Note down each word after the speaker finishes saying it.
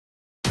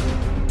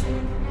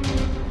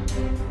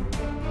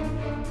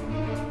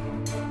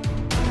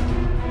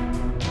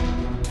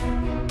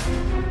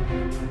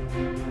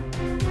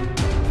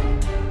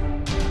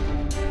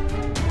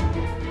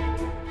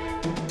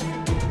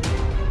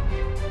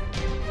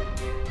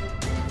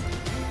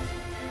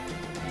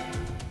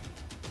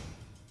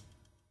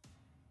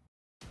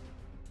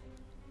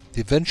The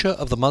Adventure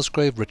of the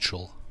Musgrave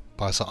Ritual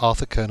by Sir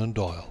Arthur Conan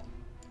Doyle.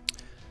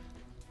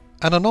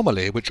 An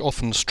anomaly which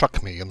often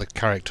struck me in the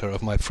character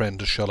of my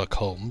friend Sherlock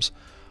Holmes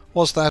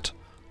was that,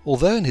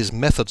 although in his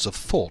methods of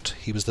thought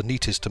he was the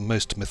neatest and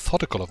most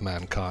methodical of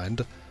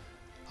mankind,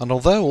 and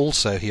although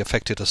also he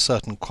affected a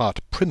certain quiet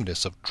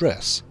primness of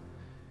dress,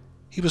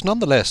 he was none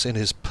the less in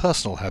his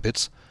personal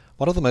habits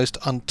one of the most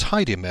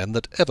untidy men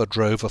that ever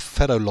drove a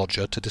fellow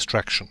lodger to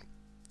distraction.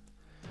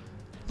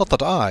 Not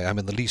that I am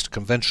in the least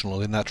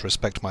conventional in that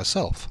respect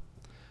myself.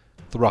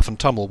 The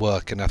rough-and-tumble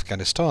work in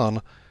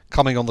Afghanistan,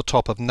 coming on the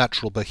top of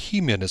natural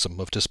bohemianism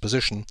of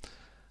disposition,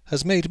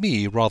 has made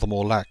me rather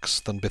more lax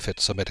than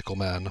befits a medical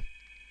man.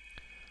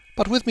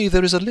 But with me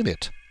there is a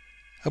limit,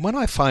 and when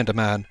I find a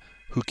man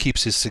who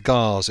keeps his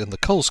cigars in the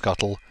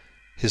coal-scuttle,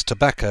 his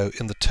tobacco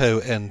in the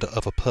toe-end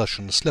of a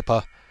Persian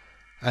slipper,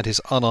 and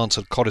his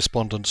unanswered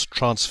correspondence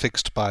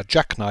transfixed by a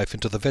jackknife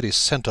into the very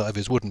centre of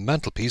his wooden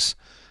mantelpiece,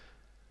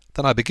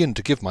 then I begin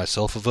to give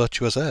myself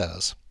virtuous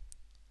airs.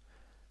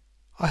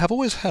 I have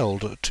always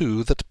held,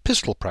 too, that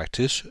pistol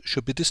practice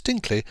should be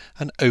distinctly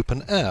an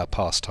open-air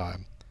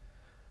pastime.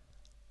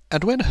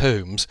 And when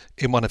Holmes,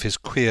 in one of his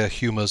queer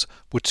humours,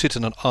 would sit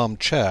in an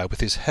arm-chair with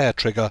his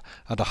hair-trigger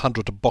and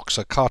 100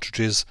 Boxer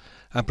cartridges,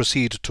 and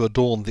proceed to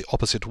adorn the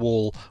opposite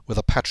wall with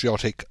a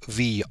patriotic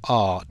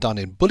V.R. done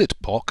in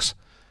bullet-pox,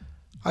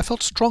 I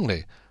felt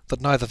strongly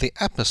that neither the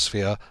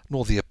atmosphere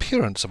nor the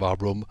appearance of our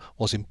room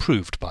was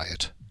improved by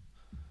it.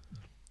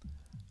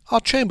 Our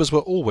chambers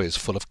were always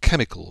full of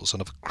chemicals and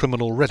of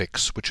criminal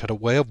relics which had a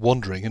way of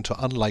wandering into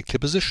unlikely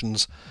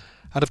positions,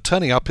 and of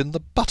turning up in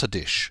the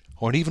butter-dish,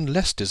 or in even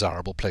less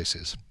desirable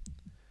places.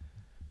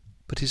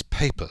 But his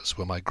papers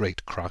were my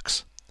great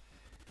crux.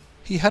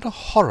 He had a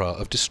horror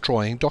of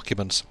destroying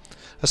documents,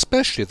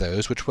 especially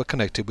those which were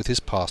connected with his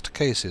past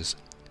cases,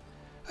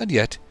 and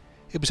yet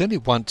it was only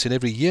once in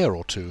every year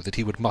or two that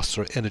he would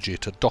muster energy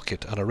to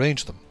docket and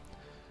arrange them.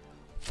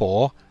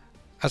 For,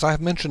 as I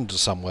have mentioned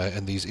somewhere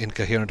in these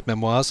incoherent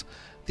memoirs,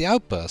 the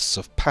outbursts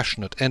of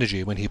passionate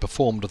energy when he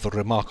performed the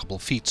remarkable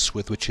feats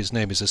with which his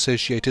name is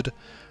associated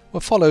were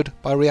followed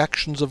by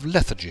reactions of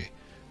lethargy,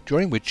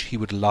 during which he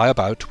would lie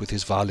about with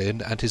his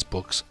violin and his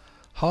books,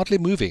 hardly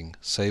moving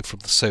save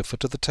from the sofa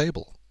to the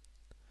table.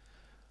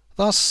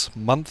 Thus,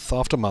 month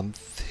after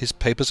month, his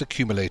papers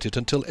accumulated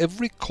until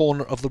every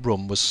corner of the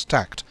room was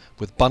stacked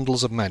with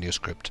bundles of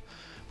manuscript,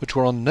 which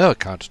were on no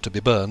account to be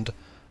burned,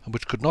 and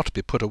which could not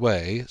be put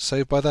away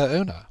save by their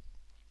owner.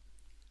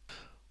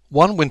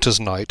 One winter's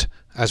night,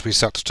 as we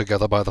sat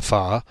together by the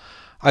fire,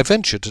 I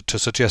ventured to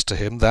suggest to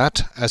him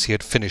that, as he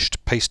had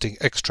finished pasting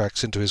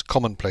extracts into his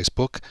commonplace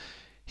book,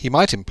 he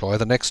might employ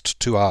the next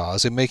 2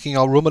 hours in making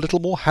our room a little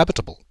more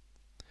habitable.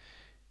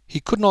 He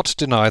could not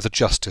deny the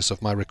justice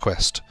of my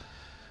request,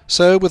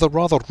 so with a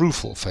rather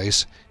rueful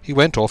face he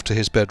went off to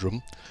his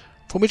bedroom,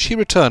 from which he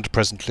returned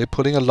presently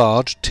pulling a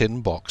large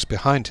tin box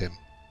behind him.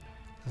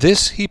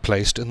 This he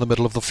placed in the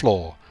middle of the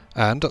floor,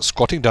 and,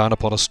 squatting down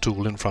upon a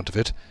stool in front of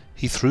it,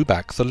 he threw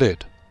back the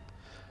lid.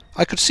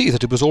 I could see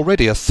that it was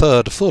already a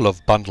third full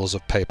of bundles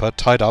of paper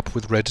tied up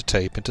with red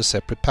tape into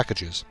separate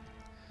packages.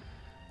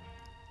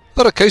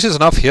 "There are cases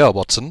enough here,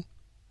 Watson,"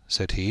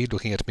 said he,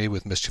 looking at me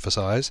with mischievous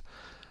eyes.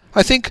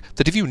 "I think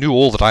that if you knew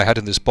all that I had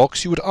in this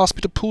box, you would ask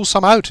me to pull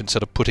some out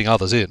instead of putting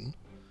others in."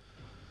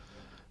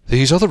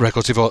 "These are the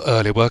records of your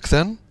early work,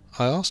 then?"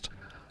 I asked.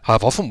 "I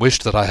have often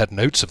wished that I had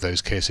notes of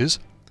those cases."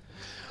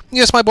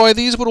 "Yes, my boy,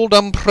 these were all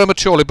done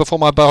prematurely before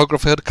my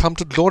biographer had come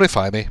to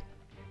glorify me."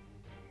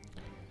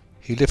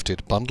 He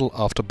lifted bundle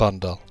after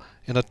bundle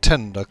in a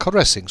tender,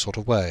 caressing sort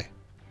of way.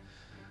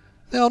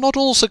 "They are not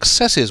all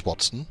successes,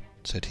 Watson,"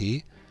 said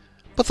he,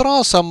 "but there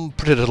are some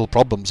pretty little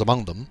problems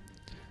among them.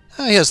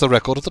 Here's the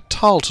record of the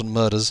Tarleton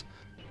murders,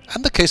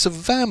 and the case of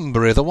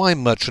Vanbury, the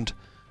wine merchant,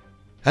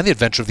 and the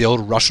adventure of the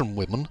old Russian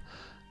woman,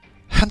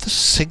 and the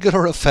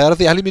singular affair of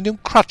the aluminium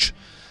crutch,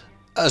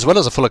 as well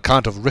as a full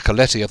account of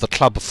Ricoletti of the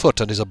club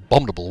foot and his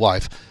abominable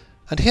wife.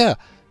 And here,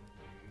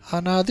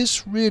 now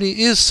this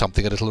really is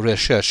something a little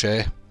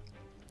recherché."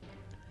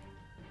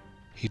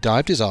 He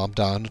dived his arm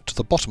down to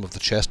the bottom of the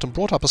chest and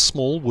brought up a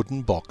small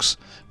wooden box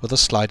with a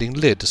sliding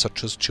lid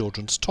such as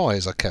children's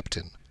toys are kept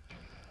in.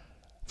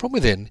 From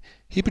within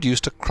he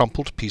produced a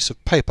crumpled piece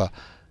of paper,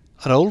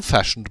 an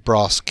old-fashioned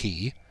brass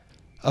key,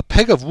 a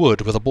peg of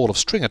wood with a ball of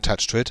string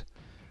attached to it,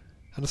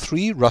 and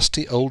 3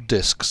 rusty old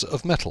discs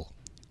of metal.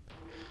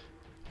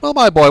 "Well,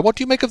 my boy, what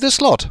do you make of this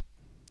lot?"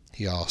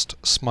 he asked,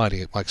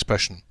 smiling at my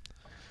expression.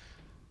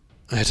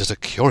 "It is a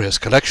curious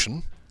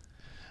collection."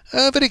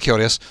 "Very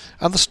curious,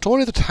 and the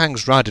story that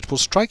hangs round it will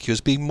strike you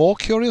as being more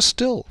curious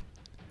still."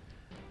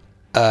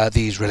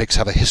 "These relics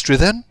have a history,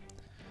 then?"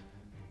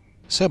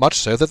 "So much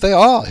so that they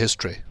are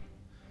history."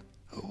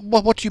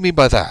 "What do you mean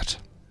by that?"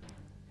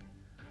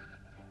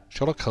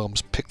 Sherlock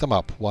Holmes picked them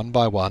up one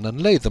by one and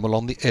laid them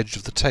along the edge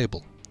of the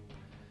table.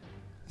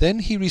 Then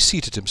he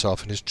reseated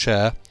himself in his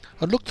chair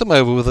and looked them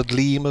over with a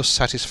gleam of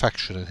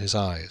satisfaction in his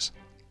eyes.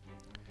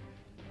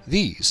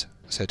 "These,"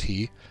 said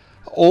he,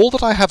 "are all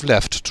that I have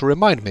left to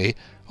remind me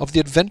of the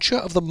adventure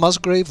of the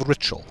Musgrave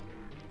Ritual."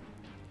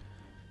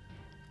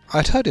 I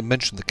had heard him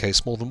mention the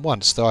case more than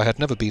once, though I had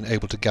never been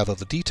able to gather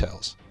the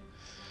details.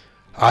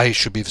 "I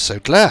should be so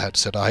glad,"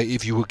 said I,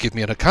 "if you would give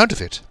me an account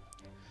of it."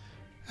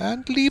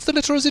 "And leave the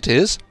letter as it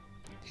is?"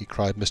 he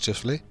cried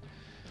mischievously.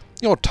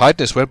 "Your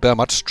tidiness won't bear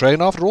much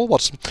strain after all,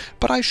 Watson,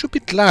 but I should be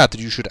glad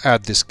that you should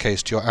add this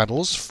case to your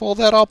annals, for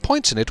there are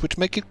points in it which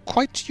make it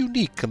quite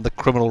unique in the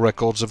criminal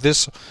records of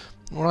this,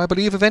 or I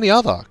believe of any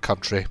other,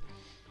 country.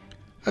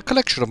 A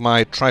collection of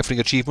my trifling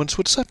achievements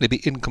would certainly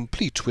be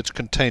incomplete which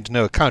contained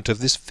no account of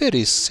this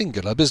very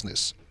singular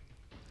business.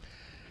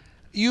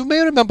 You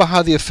may remember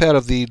how the affair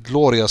of the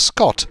Gloria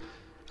Scott,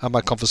 and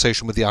my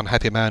conversation with the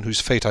unhappy man whose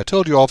fate I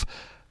told you of,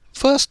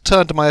 first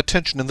turned my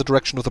attention in the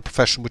direction of the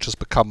profession which has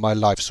become my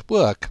life's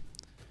work.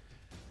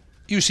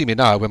 You see me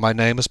now when my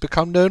name has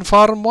become known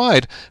far and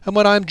wide, and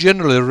when I am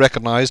generally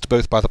recognised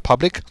both by the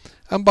public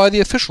and by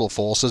the official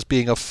force as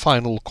being a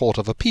final court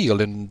of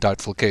appeal in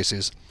doubtful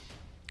cases.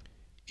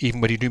 Even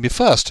when you knew me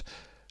first,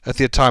 at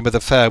the time of the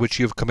fair which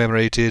you have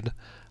commemorated,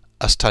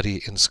 A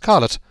Study in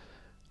Scarlet,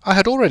 I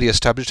had already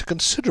established a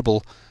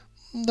considerable,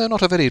 though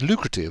not a very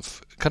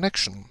lucrative,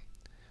 connection.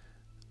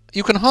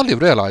 You can hardly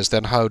realise,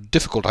 then, how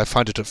difficult I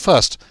found it at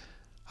first,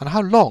 and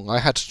how long I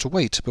had to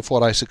wait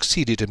before I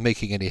succeeded in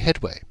making any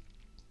headway.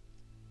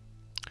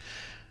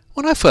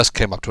 When I first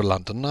came up to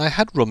London, I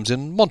had rooms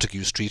in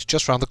Montague Street,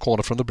 just round the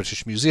corner from the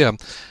British Museum,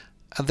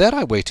 and there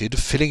I waited,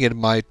 filling in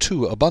my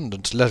too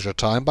abundant leisure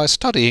time by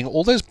studying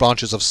all those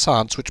branches of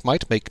science which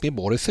might make me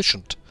more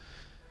efficient.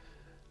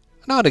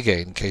 Now and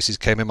again cases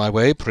came in my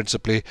way,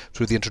 principally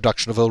through the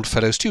introduction of old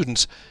fellow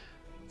students,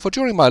 for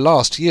during my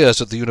last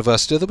years at the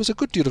university there was a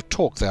good deal of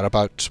talk there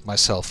about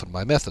myself and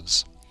my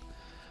methods.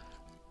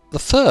 The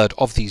third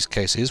of these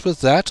cases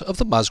was that of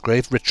the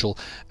Musgrave ritual,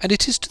 and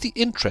it is to the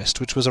interest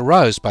which was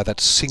aroused by that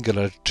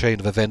singular chain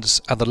of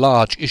events and the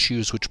large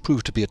issues which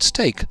proved to be at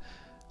stake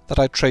that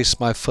I trace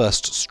my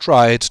first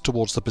stride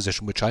towards the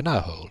position which I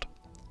now hold.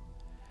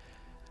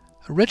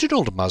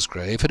 Reginald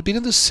Musgrave had been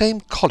in the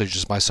same college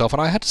as myself,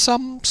 and I had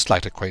some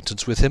slight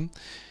acquaintance with him.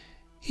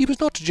 He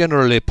was not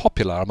generally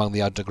popular among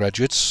the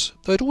undergraduates,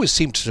 though it always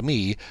seemed to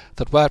me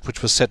that that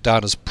which was set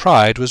down as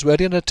pride was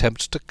really an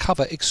attempt to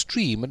cover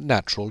extreme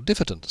natural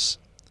diffidence.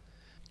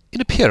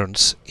 In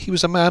appearance he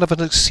was a man of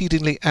an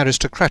exceedingly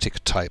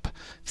aristocratic type,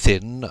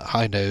 thin,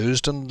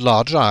 high-nosed, and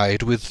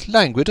large-eyed, with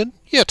languid and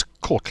yet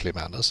courtly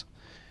manners.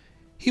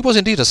 He was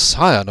indeed a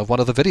scion of one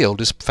of the very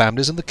oldest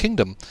families in the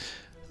kingdom,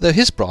 though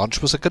his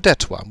branch was a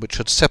cadet one which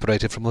had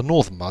separated from the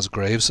northern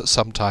Musgraves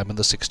some time in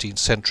the 16th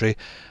century,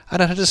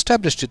 and had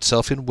established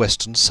itself in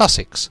western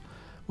Sussex,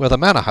 where the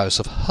manor house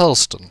of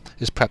Hurlstone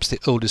is perhaps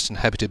the oldest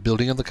inhabited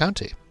building in the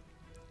county.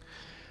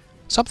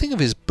 Something of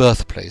his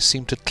birthplace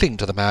seemed to cling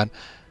to the man,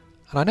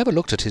 and I never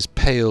looked at his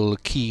pale,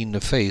 keen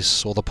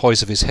face or the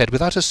poise of his head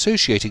without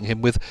associating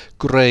him with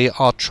grey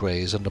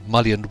archways and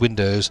mullioned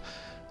windows,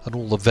 and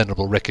all the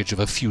venerable wreckage of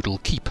a feudal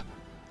keep.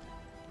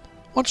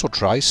 Once or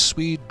twice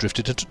we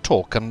drifted into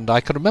talk, and I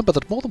can remember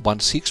that more than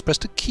once he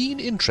expressed a keen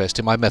interest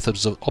in my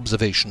methods of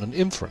observation and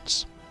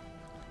inference.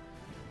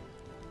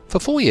 For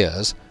 4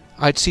 years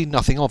I had seen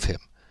nothing of him,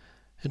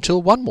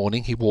 until one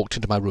morning he walked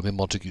into my room in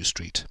Montague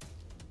Street.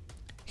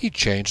 He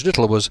changed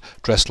little, was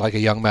dressed like a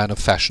young man of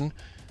fashion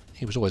 —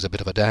 he was always a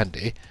bit of a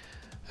dandy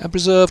 — and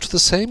preserved the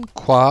same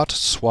quiet,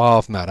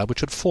 suave manner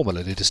which had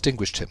formerly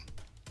distinguished him.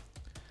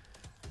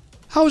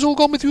 "How has all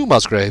gone with you,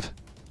 Musgrave?"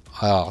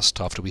 I asked,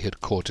 after we had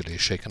cordially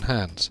shaken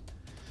hands.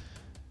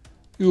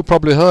 "You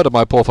probably heard of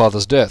my poor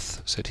father's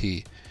death," said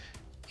he.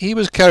 "He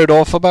was carried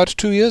off about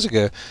 2 years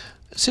ago.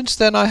 Since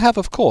then I have,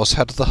 of course,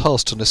 had the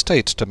Hurlstone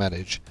estate to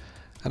manage,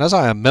 and as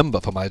I am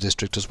member for my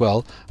district as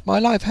well, my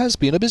life has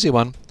been a busy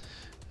one.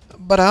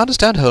 But I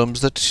understand,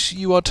 Holmes, that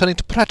you are turning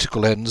to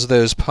practical ends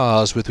those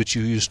powers with which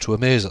you used to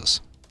amaze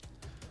us."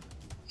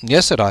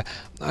 "Yes," said I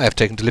have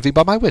taken to living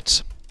by my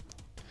wits."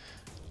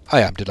 "I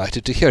am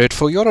delighted to hear it,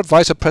 for your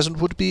advice at present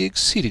would be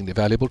exceedingly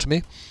valuable to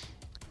me.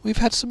 We've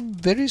had some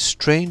very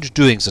strange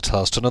doings at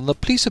Hurlstone, and the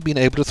police have been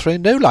able to throw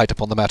no light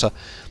upon the matter.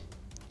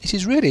 It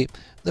is really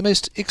the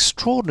most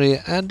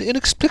extraordinary and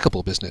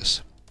inexplicable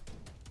business."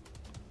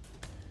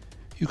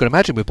 You can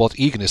imagine with what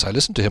eagerness I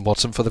listened to him,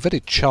 Watson, for the very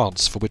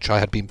chance for which I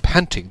had been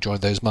panting during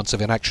those months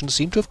of inaction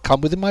seemed to have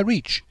come within my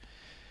reach.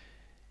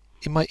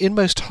 In my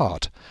inmost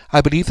heart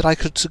I believed that I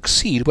could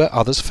succeed where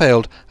others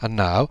failed, and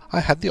now I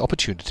had the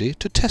opportunity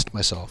to test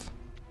myself.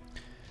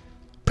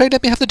 "Pray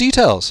let me have the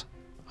details,"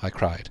 I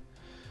cried.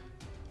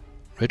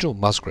 Reginald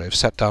Musgrave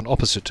sat down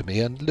opposite to me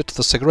and lit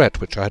the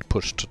cigarette which I had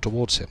pushed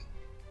towards him.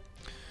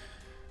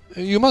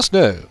 "You must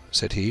know,"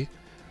 said he,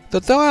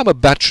 "that though I am a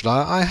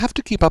bachelor, I have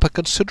to keep up a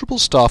considerable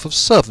staff of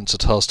servants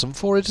at Hurlstone,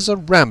 for it is a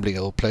rambling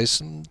old place,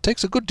 and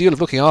takes a good deal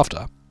of looking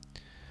after.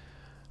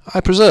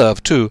 I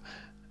preserve, too,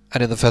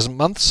 and in the pheasant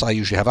months I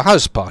usually have a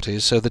house party,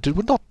 so that it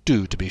would not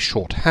do to be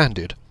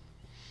short-handed.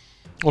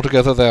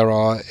 Altogether there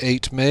are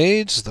 8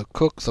 maids, the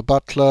cook, the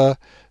butler,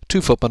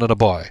 2 footmen, and a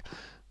boy.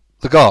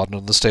 The garden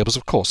and the stables,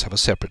 of course, have a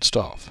separate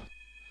staff.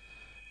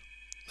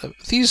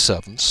 These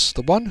servants,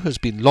 the one who has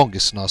been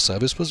longest in our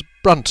service was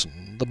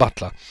Brunton, the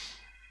butler.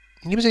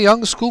 He was a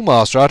young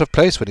schoolmaster out of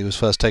place when he was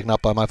first taken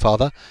up by my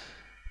father,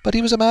 but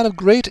he was a man of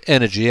great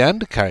energy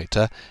and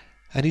character,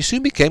 and he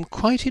soon became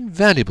quite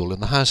invaluable in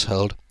the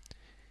household.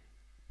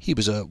 He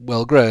was a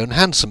well-grown,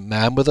 handsome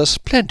man with a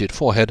splendid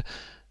forehead,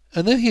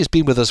 and though he has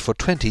been with us for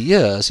 20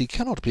 years, he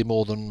cannot be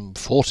more than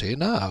 40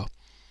 now.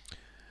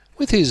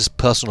 With his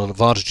personal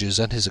advantages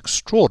and his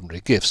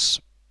extraordinary gifts,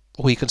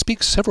 for he can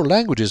speak several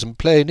languages and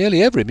play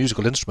nearly every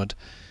musical instrument,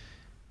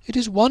 it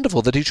is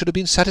wonderful that he should have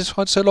been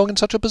satisfied so long in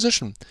such a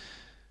position.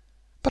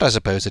 But I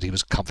suppose that he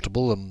was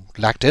comfortable and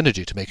lacked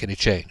energy to make any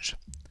change.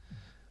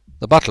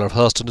 The butler of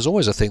Hurlstone is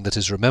always a thing that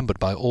is remembered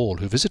by all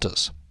who visit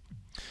us.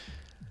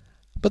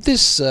 But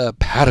this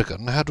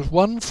paragon had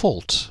one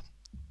fault.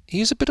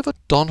 He is a bit of a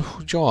Don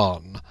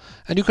Juan,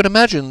 and you can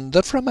imagine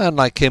that for a man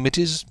like him it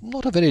is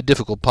not a very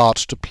difficult part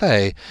to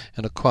play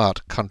in a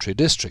quiet country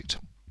district.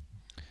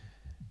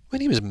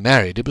 When he was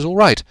married it was all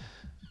right,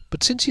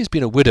 but since he has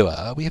been a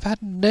widower we have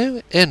had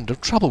no end of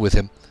trouble with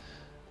him.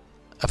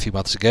 A few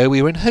months ago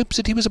we were in hopes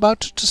that he was about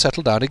to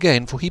settle down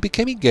again, for he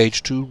became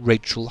engaged to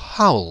Rachel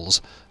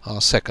Howells,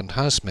 our second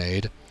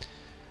housemaid.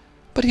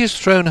 But he has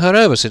thrown her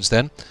over since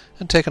then,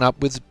 and taken up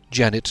with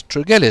Janet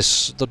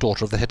Tregellis, the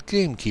daughter of the head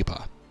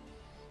gamekeeper.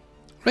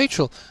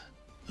 Rachel,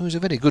 who is a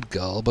very good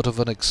girl, but of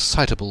an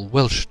excitable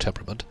Welsh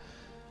temperament,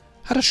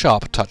 had a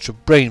sharp touch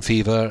of brain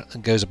fever,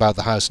 and goes about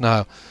the house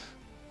now,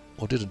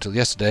 or did until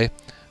yesterday,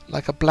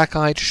 like a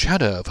black-eyed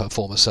shadow of her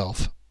former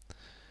self.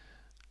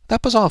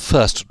 That was our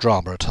first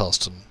drama at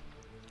Hurlstone,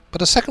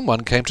 but a second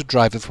one came to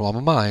drive it from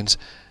our minds,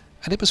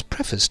 and it was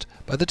prefaced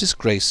by the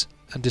disgrace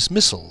and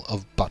dismissal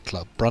of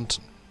butler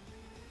Brunton.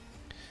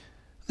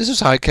 This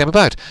is how it came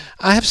about.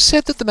 I have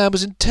said that the man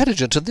was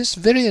intelligent, and this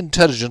very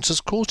intelligence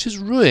has caused his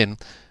ruin,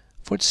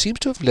 for it seems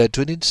to have led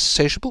to an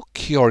insatiable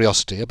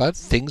curiosity about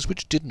things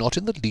which did not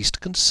in the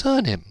least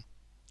concern him.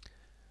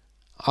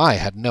 I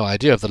had no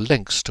idea of the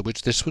lengths to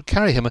which this would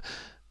carry him,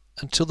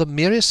 until the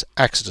merest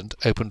accident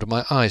opened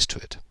my eyes to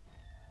it.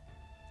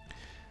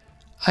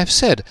 I have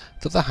said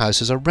that the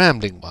house is a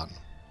rambling one.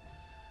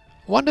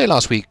 One day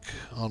last week,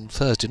 on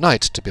Thursday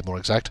night to be more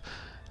exact,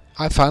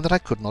 I found that I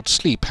could not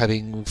sleep,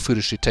 having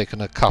foolishly taken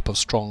a cup of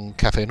strong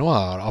café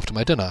noir after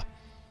my dinner.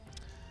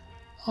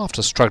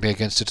 After struggling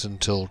against it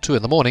until 2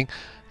 in the morning,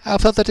 I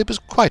felt that it was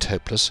quite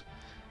hopeless,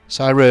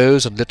 so I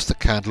rose and lit the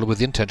candle with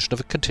the intention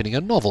of continuing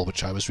a novel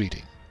which I was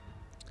reading.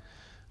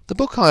 The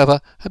book, however,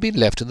 had been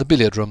left in the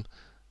billiard-room,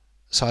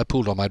 so I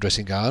pulled on my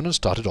dressing-gown and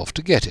started off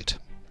to get it.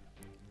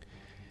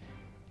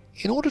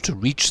 In order to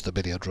reach the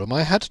billiard-room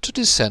I had to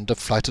descend a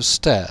flight of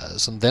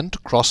stairs, and then to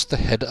cross the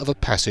head of a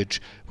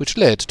passage which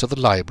led to the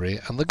library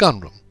and the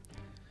gun-room.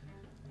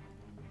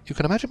 You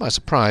can imagine my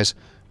surprise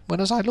when,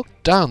 as I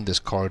looked down this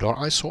corridor,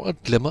 I saw a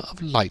glimmer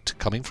of light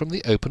coming from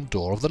the open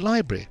door of the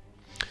library.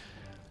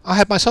 I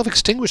had myself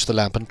extinguished the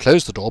lamp and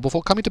closed the door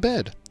before coming to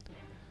bed.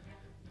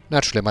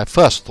 Naturally, my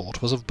first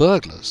thought was of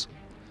burglars.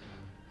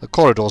 The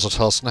corridors at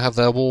Hurlstone have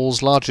their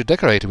walls largely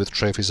decorated with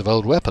trophies of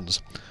old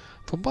weapons.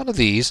 From one of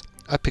these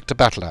I picked a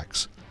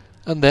battle-axe,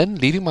 and then,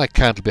 leaving my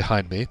candle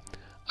behind me,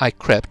 I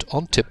crept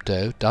on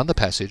tiptoe down the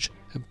passage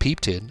and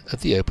peeped in at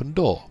the open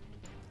door.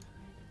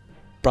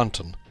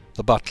 Brunton,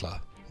 the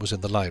butler, was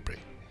in the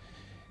library.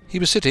 He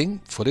was sitting,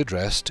 fully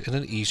dressed, in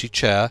an easy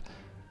chair,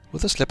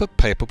 with a slip of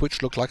paper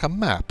which looked like a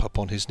map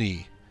upon his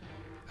knee,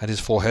 and his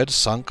forehead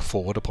sunk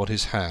forward upon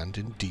his hand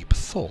in deep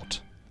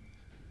thought.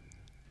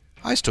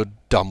 I stood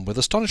dumb with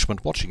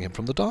astonishment, watching him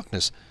from the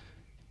darkness.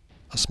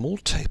 A small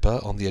taper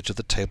on the edge of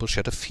the table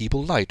shed a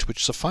feeble light,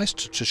 which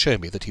sufficed to show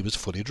me that he was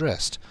fully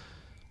dressed.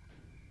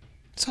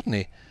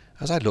 Suddenly,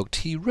 as I looked,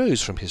 he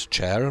rose from his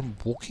chair, and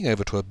walking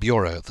over to a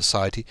bureau at the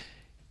side,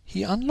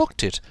 he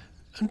unlocked it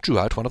and drew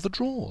out one of the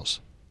drawers.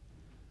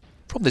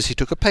 From this he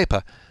took a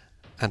paper,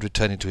 and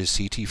returning to his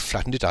seat he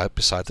flattened it out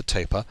beside the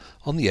taper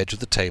on the edge of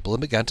the table and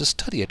began to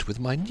study it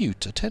with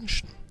minute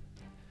attention.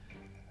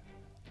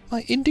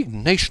 My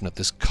indignation at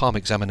this calm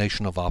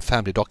examination of our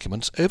family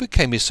documents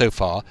overcame me so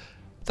far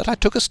that I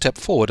took a step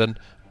forward, and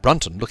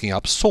Brunton, looking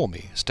up, saw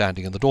me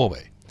standing in the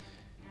doorway.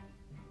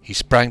 He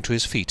sprang to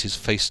his feet, his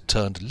face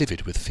turned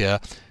livid with fear,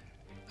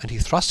 and he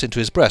thrust into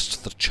his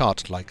breast the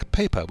chart-like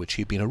paper which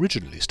he had been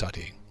originally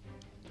studying.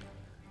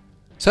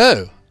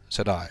 "So,"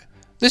 said I,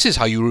 "this is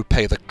how you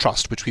repay the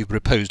trust which we have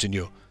reposed in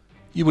you.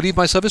 You will leave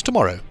my service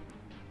tomorrow."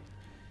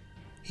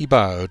 He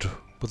bowed,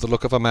 with the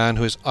look of a man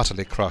who is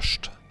utterly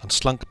crushed, and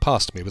slunk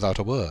past me without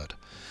a word.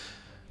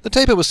 The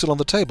taper was still on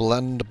the table,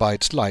 and by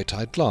its light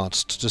I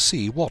glanced to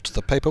see what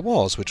the paper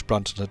was which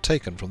Brunton had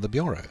taken from the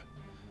bureau.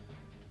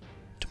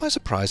 To my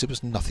surprise it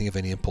was nothing of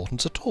any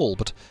importance at all,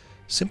 but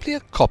simply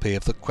a copy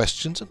of the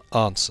questions and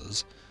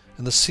answers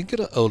in the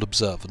singular old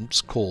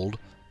observance called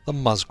the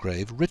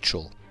Musgrave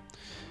Ritual.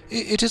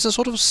 It is a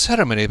sort of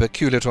ceremony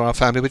peculiar to our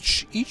family,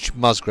 which each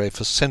Musgrave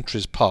for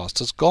centuries past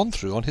has gone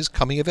through on his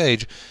coming of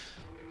age,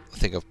 a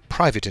thing of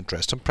private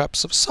interest and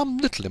perhaps of some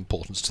little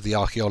importance to the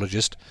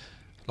archaeologist,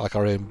 like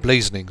our own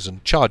blazonings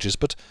and charges,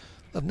 but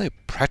of no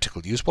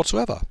practical use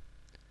whatsoever.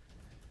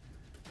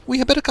 "We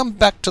had better come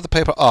back to the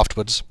paper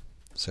afterwards,"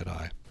 said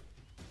I.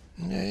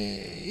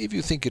 "If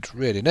you think it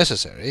really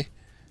necessary,"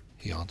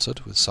 he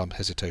answered, with some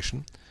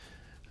hesitation.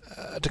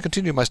 To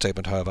continue my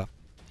statement, however,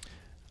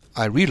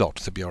 I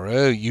relocked the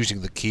bureau,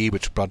 using the key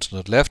which Brunton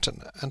had left,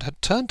 and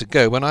had turned to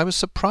go when I was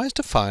surprised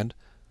to find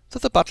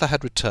that the butler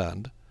had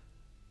returned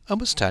and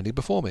was standing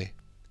before me.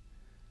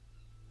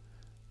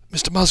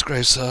 "Mr.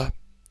 Musgrave, sir,"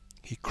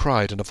 he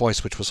cried in a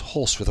voice which was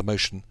hoarse with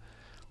emotion,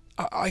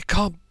 I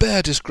can't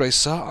bear disgrace,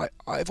 sir.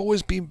 I've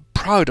always been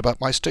proud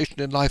about my station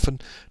in life,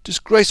 and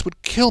disgrace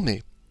would kill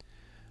me.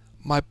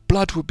 My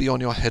blood would be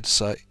on your head,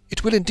 sir.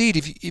 It will indeed,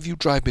 if you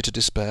drive me to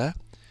despair.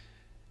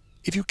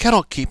 If you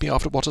cannot keep me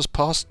after what has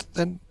passed,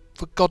 then,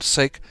 for God's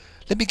sake,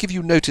 let me give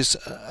you notice,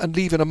 and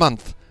leave in a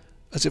month,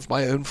 as of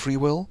my own free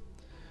will.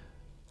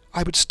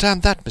 I would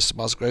stand that, Mr.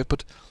 Musgrave,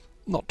 but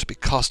not to be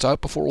cast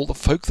out before all the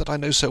folk that I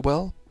know so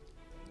well."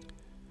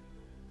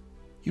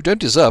 "You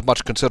don't deserve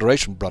much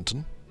consideration,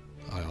 Brunton,"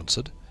 I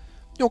answered.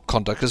 "Your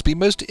conduct has been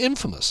most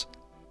infamous.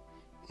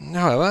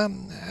 However,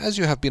 as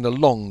you have been a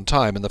long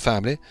time in the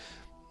family,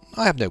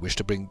 I have no wish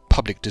to bring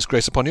public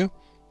disgrace upon you.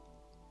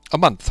 A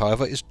month,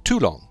 however, is too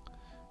long.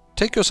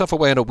 Take yourself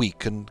away in a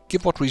week, and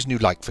give what reason you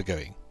like for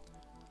going."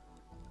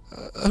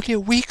 "Only a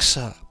week,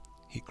 sir,"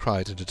 he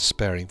cried in a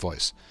despairing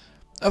voice.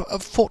 A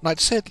fortnight,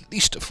 say at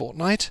least a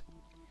fortnight."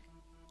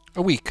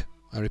 "A week,"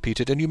 I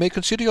repeated, "and you may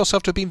consider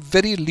yourself to have been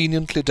very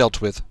leniently dealt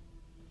with."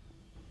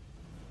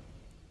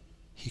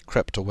 He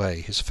crept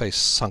away, his face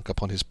sunk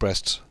upon his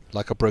breast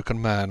like a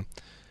broken man,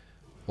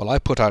 while I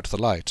put out the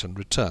light and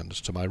returned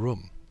to my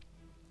room.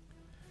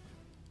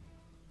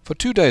 For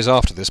 2 days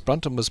after this,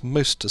 Brunton was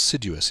most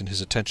assiduous in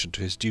his attention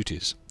to his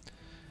duties.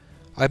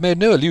 I made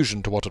no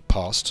allusion to what had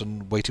passed,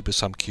 and waited with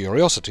some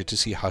curiosity to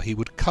see how he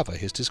would cover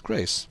his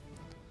disgrace.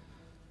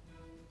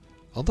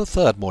 On the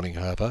third morning,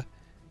 however,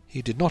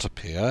 he did not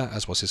appear,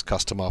 as was his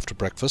custom after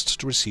breakfast,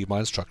 to receive my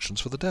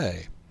instructions for the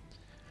day.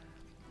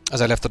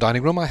 As I left the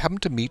dining-room, I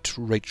happened to meet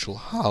Rachel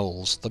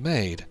Howells, the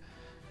maid.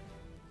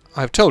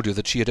 I have told you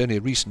that she had only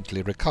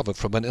recently recovered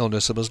from an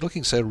illness and was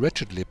looking so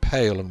wretchedly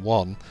pale and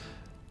wan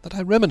that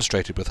I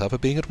remonstrated with her for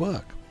being at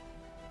work.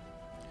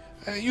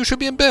 "You should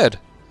be in bed,"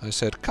 I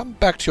said. "Come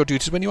back to your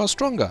duties when you are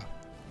stronger."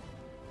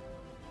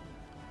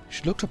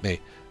 She looked at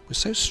me with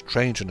so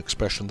strange an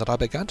expression that I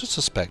began to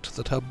suspect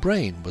that her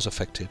brain was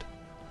affected.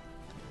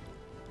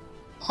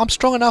 "I'm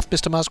strong enough,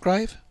 Mr.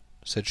 Musgrave,"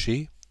 said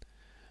she.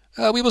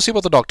 "We will see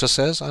what the doctor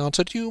says," I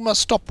answered. "You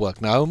must stop work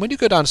now, and when you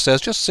go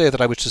downstairs just say that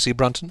I wish to see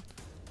Brunton."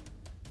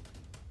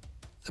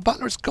 "The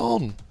butler is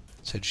gone,"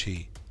 said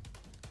she.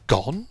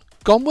 "Gone?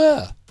 Gone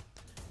where?"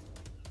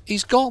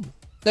 "He's gone.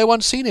 No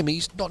one's seen him.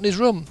 He's not in his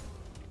room."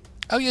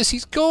 "Oh, yes,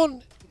 he's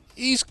gone.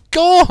 He's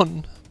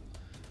gone."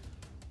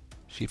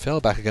 She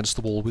fell back against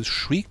the wall with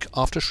shriek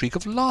after shriek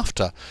of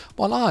laughter,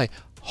 while I,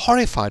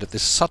 horrified at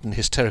this sudden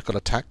hysterical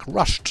attack,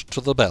 rushed to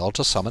the bell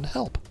to summon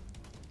help.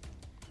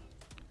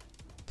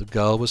 The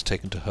girl was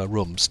taken to her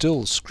room,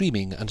 still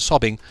screaming and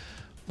sobbing,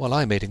 while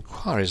I made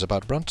inquiries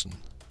about Brunton.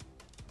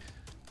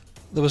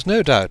 There was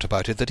no doubt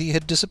about it that he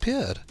had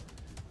disappeared.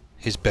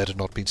 His bed had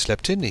not been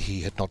slept in,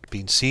 he had not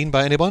been seen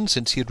by anyone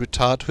since he had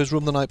retired to his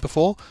room the night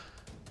before,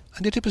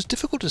 and yet it was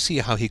difficult to see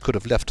how he could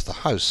have left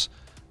the house,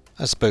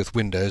 as both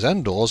windows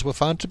and doors were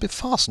found to be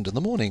fastened in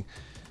the morning.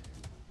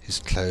 His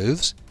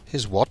clothes,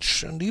 his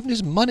watch, and even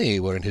his money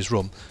were in his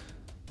room,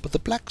 but the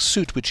black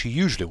suit which he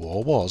usually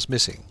wore was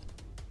missing.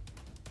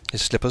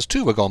 His slippers,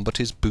 too, were gone, but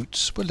his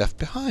boots were left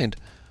behind.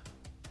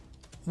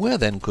 Where,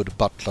 then, could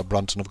butler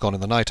Brunton have gone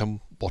in the night, and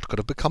what could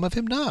have become of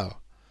him now?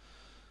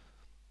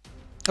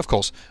 Of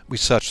course, we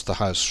searched the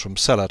house from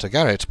cellar to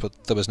garret,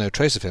 but there was no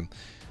trace of him.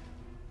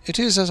 It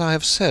is, as I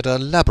have said, a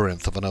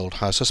labyrinth of an old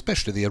house,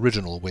 especially the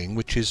original wing,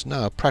 which is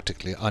now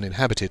practically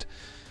uninhabited.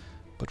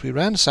 But we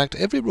ransacked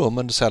every room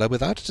and cellar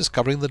without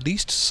discovering the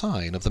least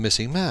sign of the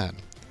missing man.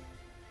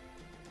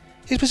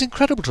 It was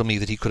incredible to me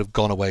that he could have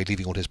gone away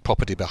leaving all his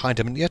property behind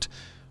him, and yet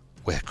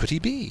where could he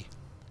be?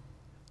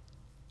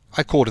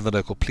 I called in the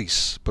local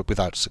police, but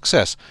without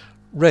success.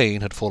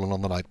 Rain had fallen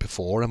on the night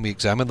before, and we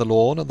examined the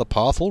lawn and the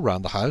path all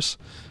round the house,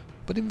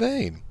 but in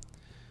vain.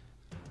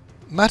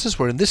 Matters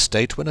were in this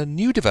state when a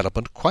new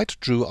development quite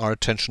drew our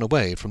attention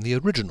away from the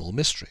original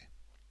mystery.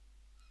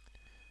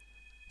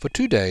 For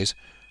 2 days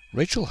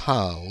Rachel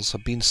Howells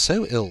had been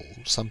so ill,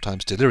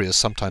 sometimes delirious,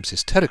 sometimes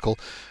hysterical,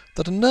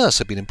 that a nurse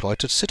had been employed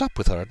to sit up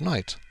with her at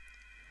night.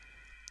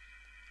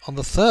 On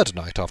the third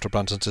night after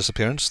Brunton's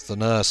disappearance, the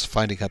nurse,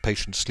 finding her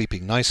patient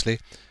sleeping nicely,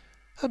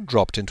 had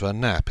dropped into a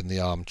nap in the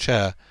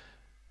arm-chair,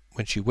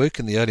 when she woke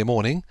in the early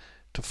morning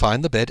to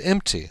find the bed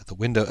empty, the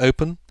window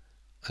open,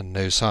 and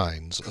no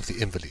signs of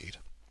the invalid.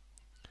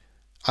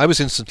 I was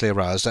instantly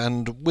aroused,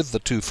 and, with the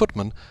 2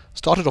 footmen,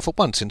 started off at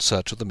once in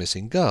search of the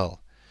missing girl.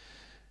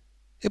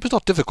 It was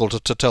not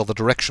difficult to tell the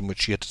direction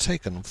which she had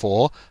taken,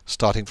 for,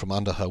 starting from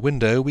under her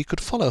window, we could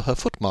follow her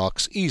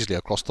footmarks easily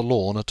across the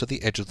lawn to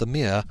the edge of the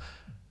mere,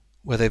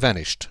 where they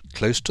vanished,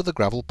 close to the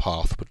gravel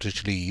path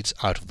which leads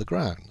out of the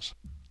grounds.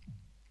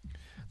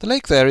 The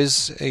lake there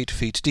is 8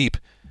 feet deep,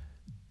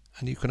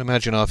 and you can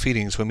imagine our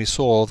feelings when we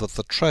saw that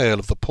the trail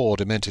of the poor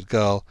demented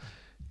girl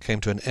came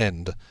to an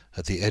end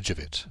at the edge of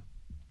it.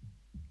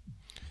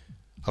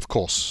 Of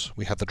course,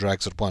 we had the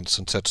drags at once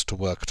and set to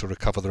work to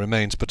recover the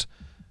remains, but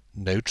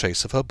no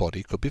trace of her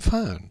body could be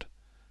found.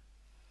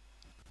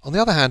 On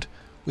the other hand,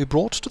 we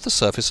brought to the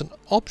surface an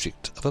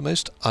object of a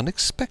most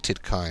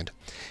unexpected kind.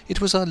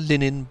 It was a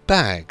linen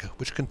bag,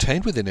 which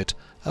contained within it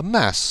a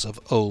mass of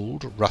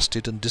old,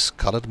 rusted and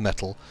discoloured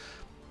metal,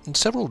 and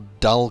several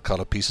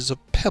dull-coloured pieces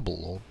of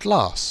pebble or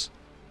glass.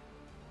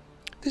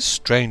 This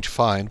strange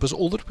find was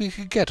all that we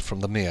could get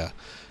from the Mere,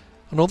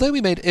 and although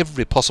we made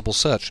every possible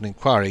search and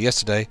inquiry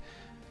yesterday,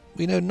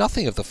 we know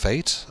nothing of the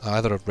fate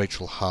either of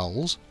Rachel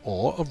Howells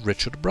or of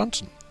Richard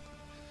Brunton.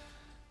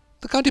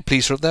 The county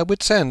police are at their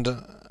wits' end,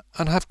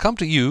 and have come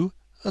to you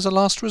as a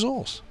last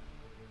resource.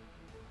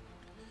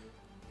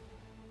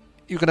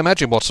 You can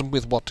imagine, Watson,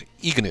 with what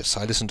eagerness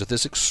I listened to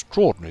this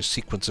extraordinary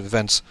sequence of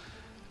events,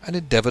 and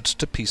endeavoured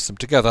to piece them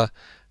together,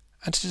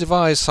 and to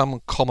devise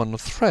some common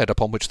thread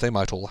upon which they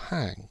might all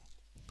hang.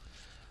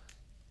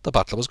 The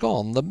butler was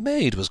gone. The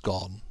maid was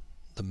gone.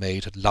 The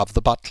maid had loved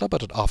the butler,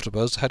 but had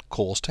afterwards had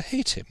cause to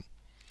hate him.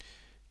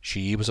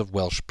 She was of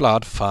Welsh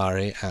blood,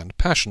 fiery and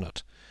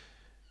passionate.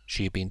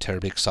 She had been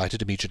terribly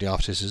excited immediately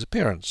after his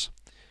appearance.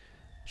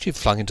 She had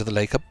flung into the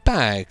lake a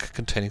bag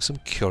containing some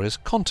curious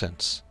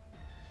contents.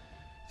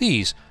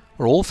 These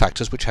were all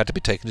factors which had to be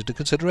taken into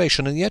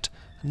consideration, and yet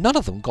none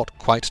of them got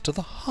quite to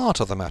the heart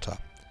of the matter.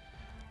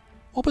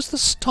 What was the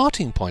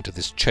starting point of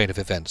this chain of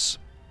events?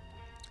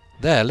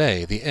 There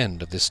lay the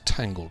end of this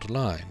tangled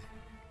line.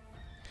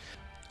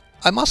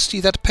 "I must see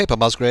that paper,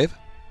 Musgrave,"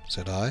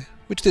 said I,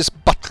 "which this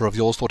butler of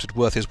yours thought it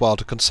worth his while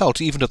to consult,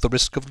 even at the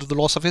risk of the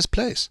loss of his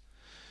place."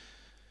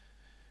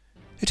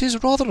 "It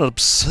is rather an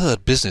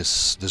absurd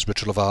business, this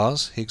ritual of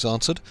ours," Higgs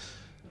answered,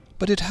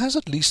 "but it has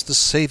at least the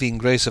saving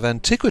grace of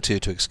antiquity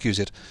to excuse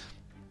it.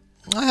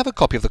 I have a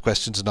copy of the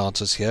questions and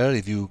answers here,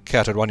 if you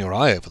care to run your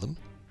eye over them."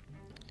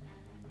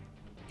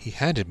 He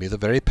handed me the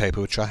very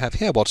paper which I have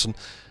here, Watson,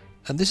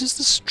 and this is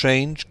the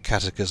strange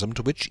catechism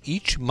to which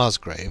each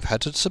Musgrave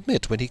had to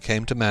submit when he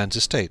came to man's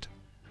estate.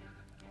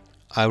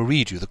 I will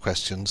read you the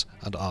questions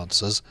and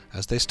answers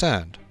as they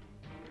stand.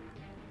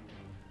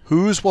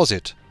 Whose was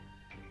it?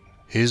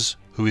 His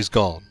who is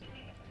gone.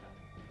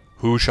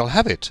 Who shall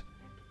have it?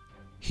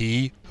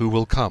 He who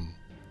will come.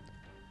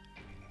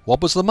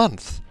 What was the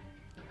month?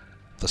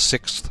 The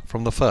 6th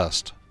from the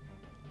 1st.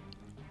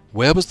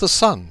 Where was the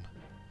sun?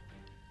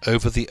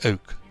 Over the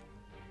oak.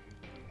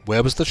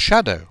 Where was the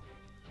shadow?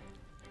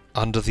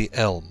 Under the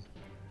elm.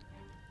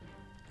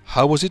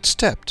 How was it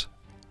stepped?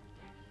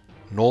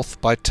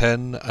 North by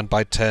 10 and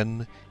by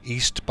 10,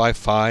 east by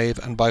 5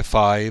 and by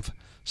 5,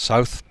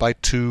 south by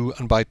 2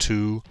 and by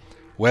 2,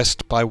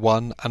 west by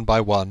 1 and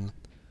by 1,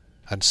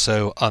 and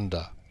so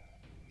under.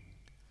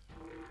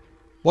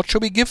 What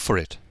shall we give for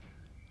it?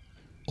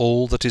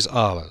 All that is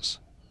ours.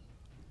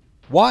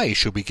 Why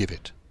should we give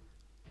it?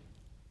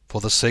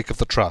 For the sake of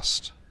the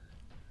trust.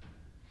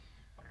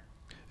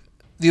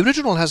 The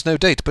original has no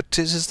date, but it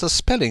is the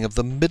spelling of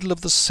the middle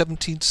of the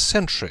 17th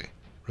century,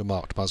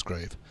 remarked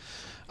Musgrave.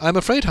 I am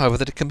afraid, however,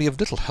 that it can be of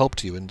little help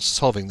to you in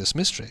solving this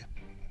mystery.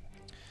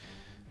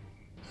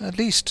 At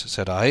least,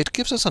 said I, it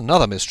gives us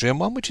another mystery, and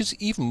one which is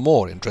even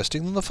more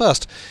interesting than the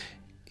first.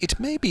 It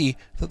may be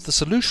that the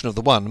solution of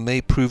the one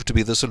may prove to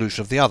be the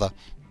solution of the other.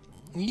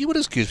 You will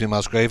excuse me,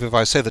 Musgrave, if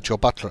I say that your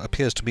butler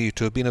appears to me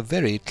to have been a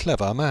very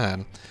clever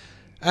man,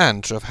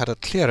 and to have had a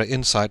clearer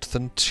insight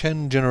than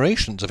 10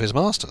 generations of his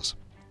masters.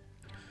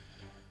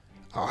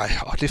 I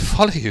hardly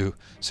follow you,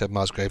 said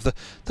Musgrave.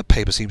 The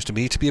paper seems to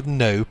me to be of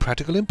no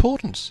practical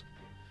importance.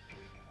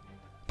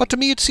 But to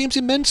me it seems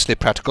immensely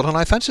practical, and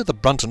I fancy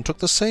that Brunton took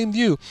the same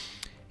view.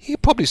 He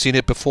had probably seen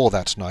it before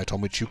that night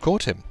on which you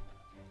caught him.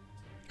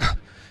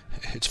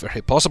 It's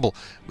very possible.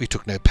 We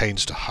took no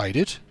pains to hide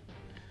it.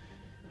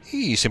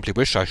 He simply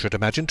wished, I should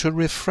imagine, to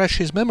refresh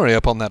his memory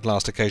upon that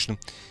last occasion.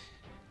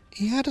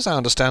 He had, as I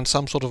understand,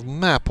 some sort of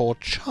map or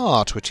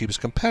chart which he was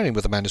comparing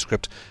with the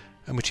manuscript,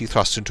 and which he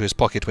thrust into his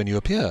pocket when you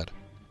appeared.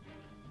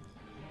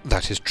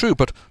 That is true,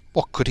 but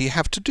what could he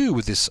have to do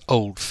with this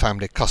old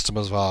family custom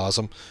of ours,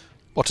 and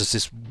what does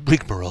this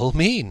rigmarole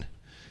mean?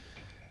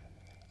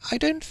 I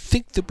don't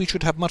think that we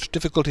should have much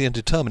difficulty in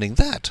determining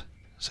that,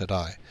 said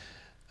I.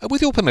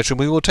 With your permission,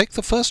 we will take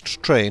the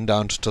first train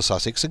down to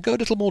Sussex and go a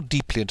little more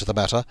deeply into the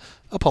matter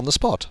upon the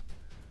spot.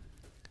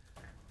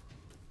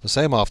 The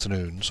same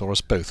afternoon saw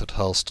us both at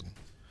Hurlston.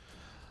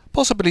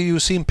 Possibly you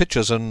have seen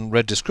pictures and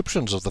read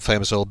descriptions of the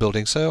famous old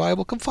building, so I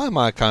will confine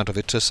my account of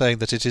it to saying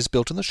that it is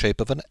built in the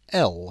shape of an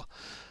L,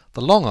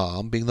 the long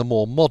arm being the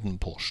more modern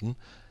portion,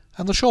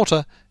 and the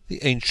shorter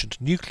the ancient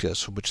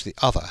nucleus from which the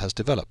other has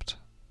developed.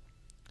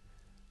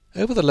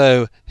 Over the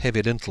low,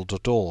 heavy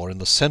linteled door in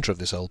the centre of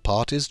this old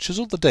part is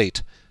chiselled the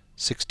date,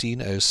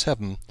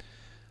 1607,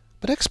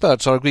 but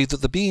experts are agreed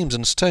that the beams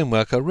and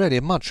stonework are really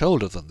much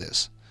older than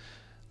this.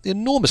 The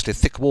enormously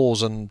thick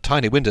walls and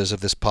tiny windows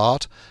of this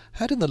part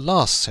had in the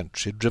last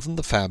century driven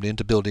the family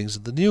into buildings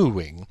in the new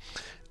wing,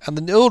 and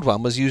the old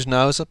one was used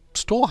now as a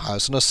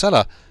storehouse and a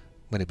cellar,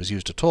 when it was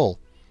used at all.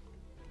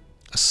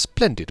 A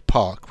splendid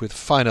park with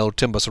fine old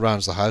timber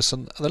surrounds the house,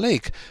 and the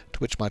lake, to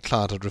which my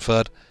client had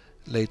referred,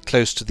 lay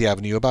close to the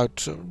avenue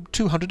about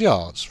 200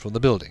 yards from the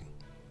building.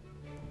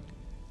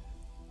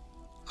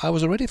 I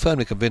was already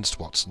firmly convinced,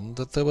 Watson,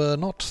 that there were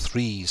not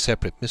 3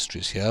 separate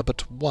mysteries here,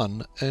 but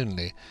one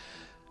only,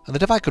 and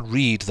that if I could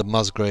read the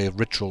Musgrave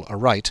ritual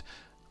aright,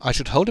 I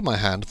should hold in my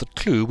hand the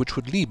clue which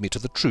would lead me to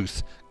the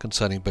truth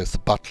concerning both the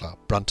butler,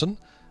 Brunton,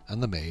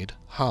 and the maid,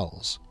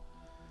 Howells.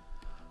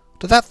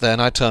 To that, then,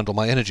 I turned all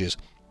my energies.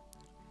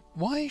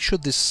 Why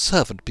should this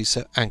servant be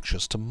so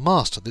anxious to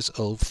master this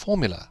old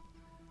formula?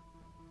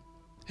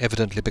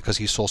 Evidently because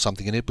he saw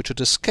something in it which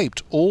had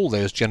escaped all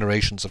those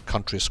generations of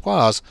country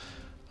squires,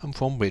 and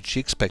from which he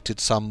expected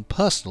some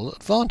personal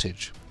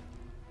advantage.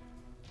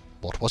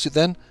 What was it,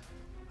 then,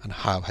 and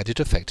how had it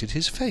affected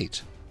his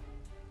fate?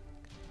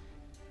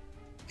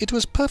 It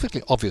was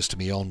perfectly obvious to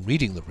me on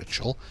reading the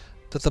ritual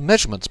that the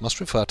measurements must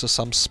refer to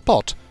some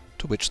spot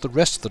to which the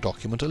rest of the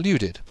document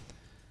alluded,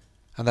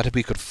 and that if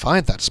we could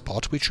find that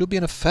spot we should be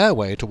in a fair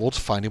way towards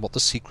finding what the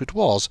secret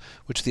was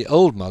which the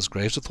old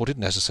Musgraves had thought it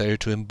necessary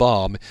to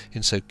embalm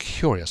in so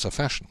curious a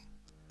fashion.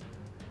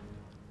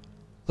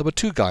 There were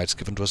 2 guides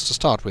given to us to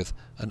start with,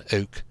 an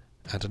oak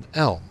and an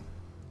elm.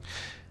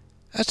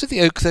 As to the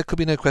oak there could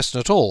be no question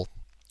at all.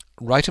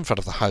 Right in front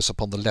of the house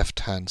upon the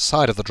left-hand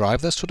side of the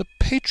drive there stood a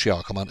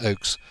patriarch among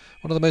oaks,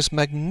 one of the most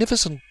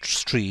magnificent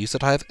trees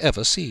that I have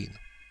ever seen.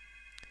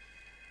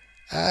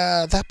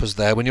 That was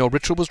there when your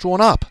ritual was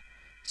drawn up,"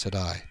 said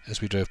I, as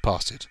we drove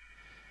past it.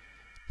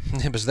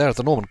 "It was there at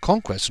the Norman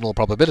Conquest, in all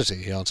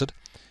probability," he answered.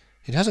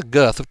 "It has a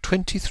girth of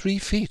 23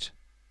 feet.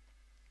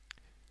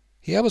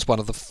 Here was one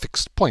of the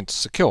fixed points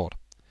secured.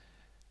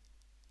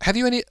 "Have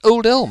you any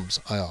old elms?"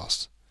 I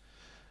asked.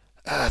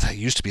 "There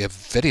used to be a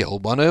very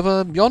old one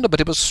over yonder, but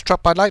it was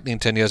struck by lightning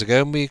 10 years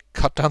ago, and we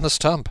cut down the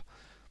stump."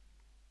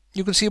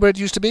 "You can see where it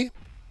used to be?"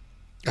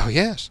 "Oh,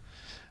 yes.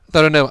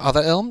 There are no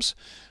other elms?"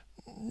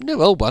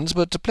 "No old ones,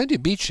 but plenty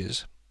of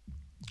beeches.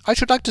 I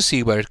should like to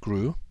see where it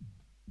grew."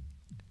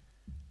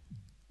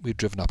 We had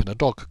driven up in a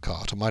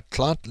dog-cart, and my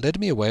client led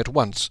me away at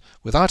once,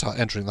 without our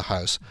entering the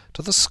house,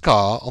 to the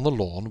scar on the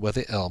lawn where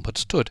the elm had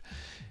stood.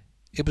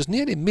 It was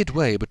nearly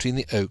midway between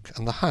the oak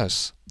and the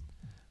house.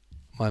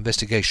 My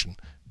investigation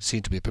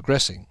seemed to be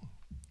progressing.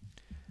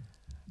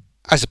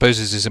 "I suppose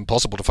it is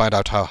impossible to find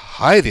out how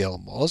high the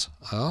elm was?"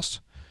 I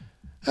asked.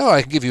 "Oh,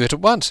 I can give you it at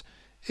once.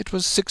 It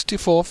was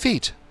 64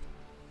 feet.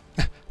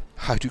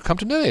 "How do you come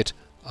to know it?"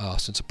 I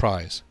asked in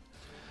surprise.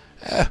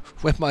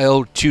 "When my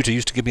old tutor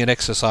used to give me an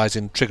exercise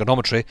in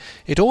trigonometry,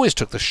 it always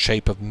took the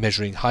shape of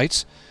measuring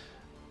heights.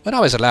 When I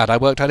was a lad I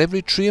worked out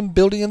every tree and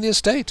building in the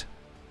estate."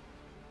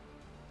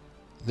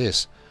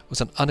 This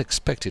was an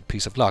unexpected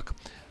piece of luck.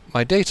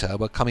 My data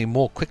were coming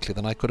more quickly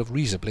than I could have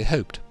reasonably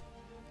hoped.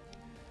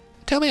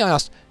 "Tell me," I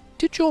asked,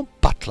 "did your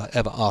butler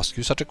ever ask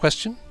you such a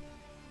question?"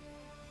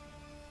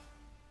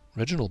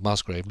 Reginald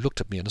Musgrave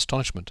looked at me in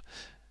astonishment.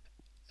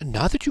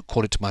 "Now that you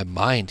call it to my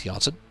mind," he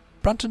answered,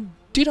 "Brunton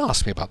did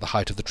ask me about the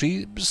height of the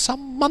tree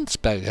some months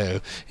ago,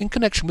 in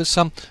connection with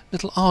some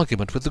little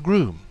argument with the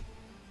groom."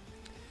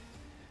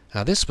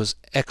 Now this was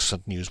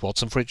excellent news,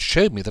 Watson, for it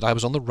showed me that I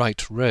was on the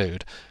right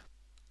road.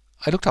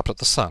 I looked up at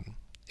the sun.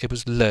 It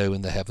was low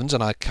in the heavens,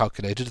 and I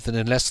calculated that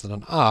in less than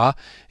an hour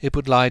it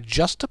would lie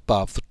just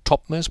above the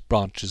topmost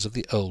branches of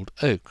the old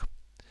oak.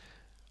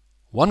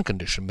 One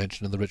condition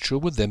mentioned in the ritual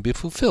would then be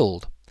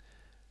fulfilled,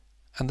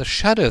 and the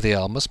shadow of the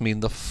elm must mean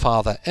the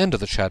farther end of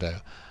the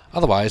shadow,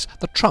 otherwise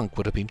the trunk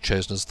would have been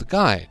chosen as the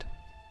guide.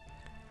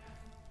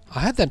 I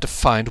had then to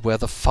find where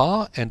the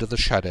far end of the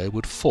shadow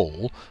would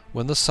fall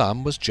when the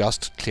sun was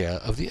just clear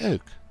of the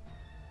oak.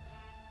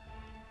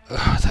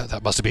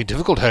 That must have been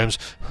difficult, Holmes,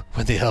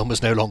 when the elm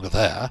was no longer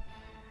there.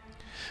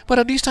 But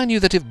at least I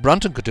knew that if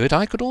Brunton could do it,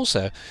 I could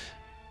also.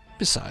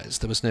 Besides,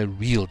 there was no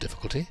real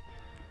difficulty.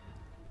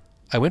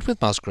 I went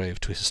with Musgrave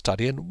to his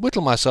study and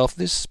whittled myself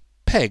this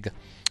peg,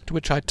 to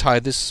which I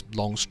tied this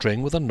long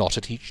string with a knot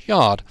at each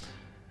yard.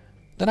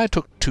 Then I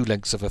took 2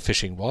 lengths of a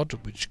fishing rod,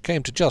 which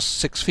came to just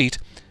 6 feet,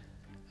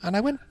 and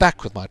I went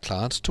back with my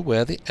client to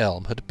where the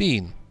elm had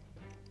been.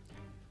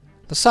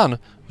 The sun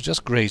was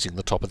just grazing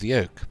the top of the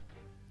oak.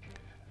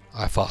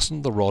 I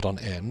fastened the rod on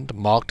end,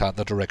 marked out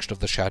the direction of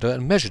the shadow,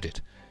 and measured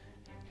it.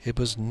 It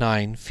was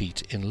 9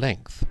 feet in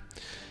length.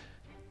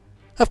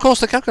 Of course,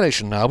 the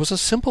calculation now was a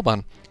simple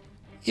one.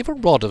 If a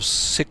rod of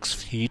 6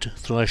 feet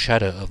threw a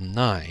shadow of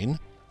 9,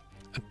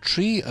 a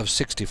tree of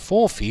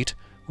 64 feet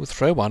would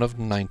throw one of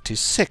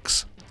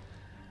 96,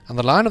 and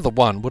the line of the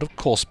one would of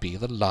course be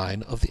the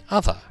line of the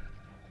other.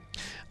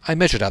 I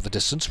measured out the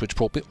distance, which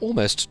brought me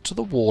almost to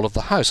the wall of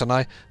the house, and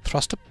I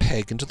thrust a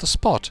peg into the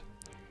spot.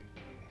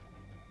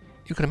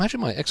 You can imagine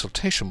my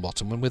exultation,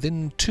 Watson, when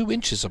within 2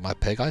 inches of my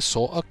peg I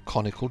saw a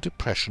conical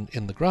depression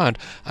in the ground.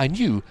 I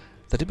knew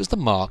that it was the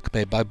mark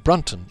made by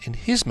Brunton in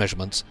his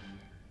measurements,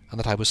 and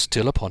that I was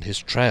still upon his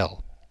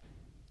trail.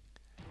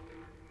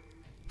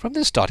 From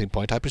this starting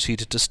point I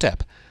proceeded to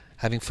step,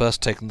 having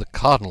first taken the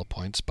cardinal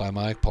points by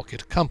my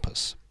pocket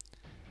compass.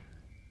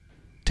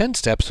 10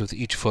 steps with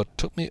each foot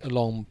took me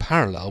along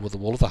parallel with the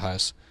wall of the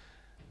house,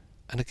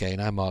 and again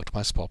I marked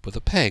my spot with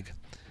a peg,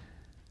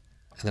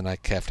 and then I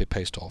carefully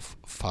paced off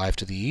 5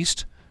 to the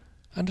east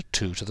and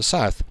 2 to the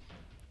south.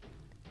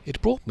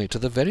 It brought me to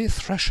the very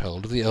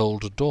threshold of the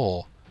old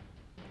door.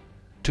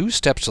 2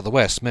 steps to the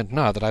west meant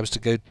now that I was to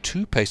go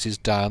 2 paces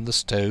down the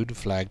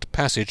stone-flagged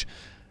passage,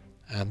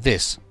 and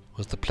this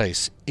was the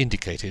place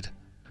indicated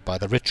by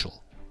the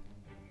ritual.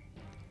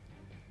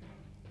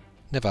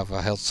 Never have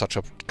I felt such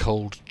a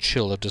cold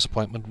chill of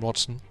disappointment,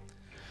 Watson.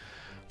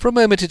 For a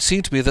moment it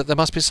seemed to me that there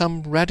must be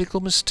some radical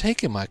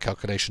mistake in my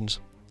calculations.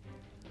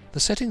 The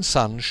setting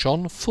sun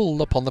shone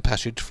full upon the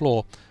passage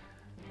floor,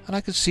 and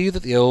I could see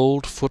that the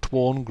old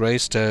foot-worn grey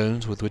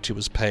stones with which it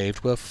was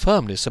paved were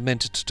firmly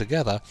cemented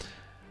together,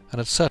 and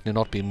had certainly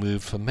not been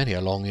moved for many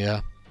a long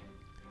year.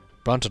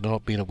 Brunton had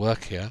not been at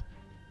work here.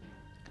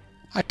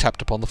 I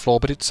tapped upon the floor,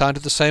 but it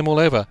sounded the same all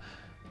over,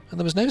 and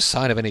there was no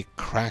sign of any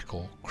crack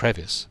or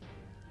crevice.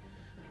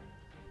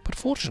 But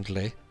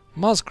fortunately,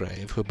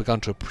 Musgrave, who had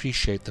begun to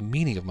appreciate the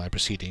meaning of my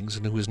proceedings,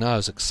 and who was now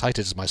as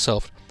excited as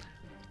myself,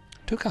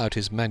 took out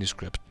his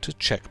manuscript to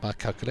check my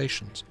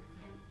calculations.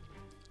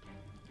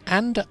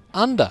 "And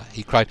under,"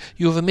 he cried.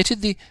 "You have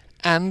omitted the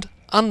 'and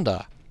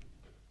under.'"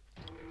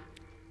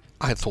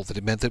 I had thought that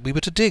it meant that we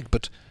were to dig,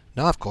 but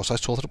now, of course, I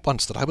saw at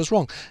once that I was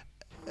wrong.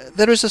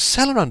 "There is a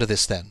cellar under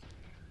this, then?"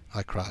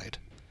 I cried.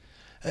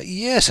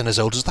 "Yes, and as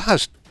old as the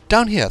house.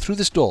 Down here, through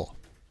this door."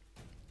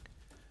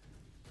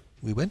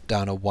 We went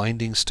down a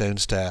winding stone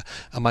stair,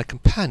 and my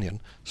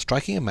companion,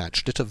 striking a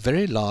match, lit a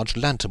very large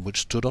lantern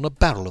which stood on a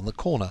barrel in the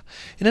corner.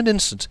 In an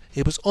instant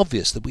it was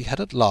obvious that we had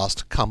at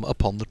last come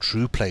upon the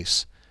true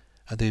place,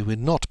 and that we had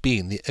not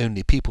been the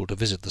only people to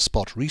visit the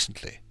spot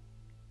recently.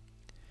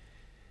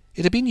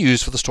 It had been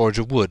used for the storage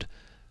of wood,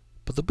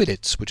 but the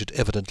billets, which had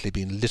evidently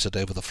been littered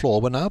over the floor,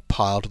 were now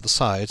piled at the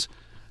sides,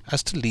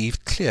 as to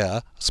leave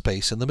clear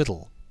space in the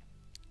middle.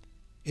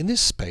 In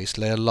this space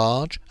lay a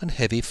large and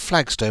heavy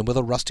flagstone with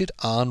a rusted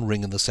iron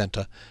ring in the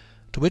centre,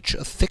 to which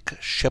a thick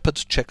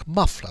shepherd's check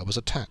muffler was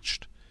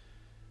attached.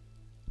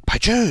 "By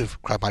Jove!"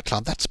 cried my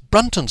client, "that's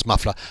Brunton's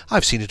muffler.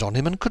 I've seen it on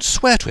him, and could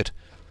swear to it.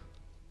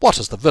 What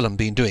has the villain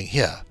been doing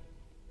here?"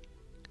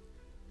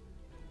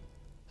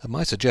 At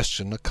my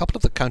suggestion, a couple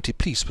of the county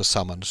police were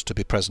summoned to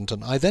be present,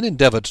 and I then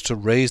endeavoured to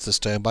raise the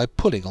stone by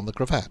pulling on the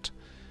cravat.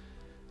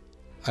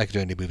 I could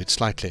only move it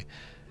slightly,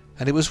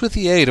 and it was with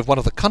the aid of one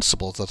of the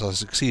constables that I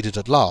succeeded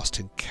at last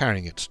in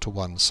carrying it to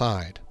one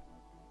side.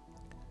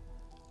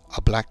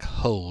 A black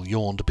hole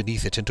yawned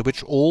beneath it, into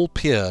which all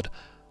peered,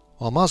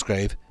 while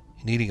Musgrave,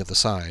 kneeling at the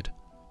side,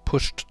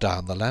 pushed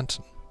down the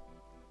lantern.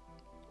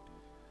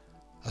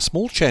 A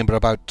small chamber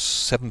about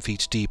 7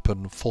 feet deep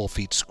and 4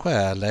 feet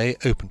square lay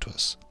open to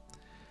us.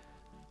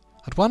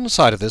 At one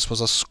side of this was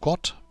a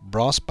squat,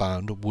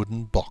 brass-bound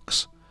wooden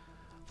box,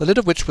 the lid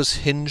of which was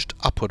hinged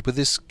upward with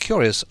this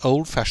curious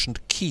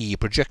old-fashioned key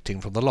projecting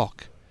from the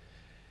lock.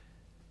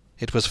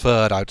 It was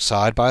furred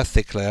outside by a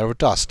thick layer of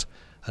dust,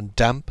 and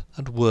damp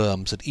and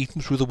worms had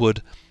eaten through the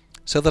wood,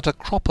 so that a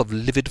crop of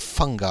livid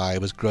fungi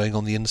was growing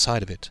on the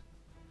inside of it.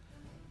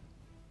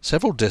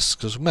 Several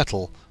discs of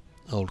metal,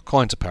 old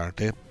coins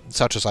apparently,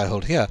 such as I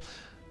hold here,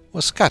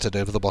 were scattered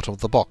over the bottom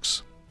of the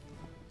box,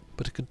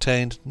 but it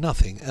contained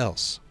nothing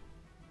else.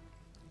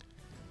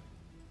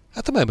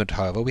 At the moment,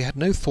 however, we had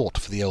no thought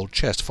for the old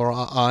chest, for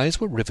our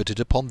eyes were riveted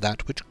upon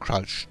that which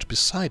crouched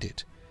beside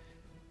it.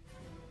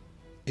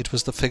 It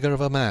was the figure of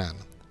a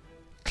man,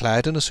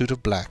 clad in a suit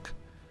of black,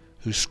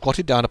 who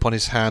squatted down upon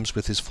his hams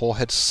with his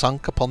forehead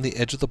sunk upon the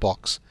edge of the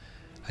box,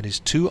 and his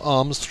 2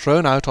 arms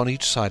thrown out on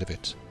each side of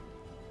it.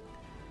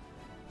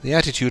 The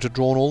attitude had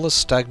drawn all the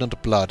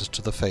stagnant blood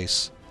to the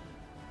face,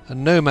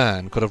 and no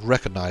man could have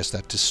recognized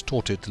that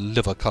distorted,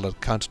 liver-coloured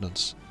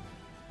countenance.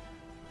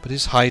 But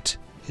his height,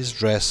 his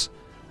dress,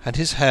 and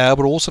his hair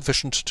were all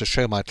sufficient to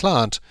show my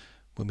client,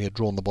 when we had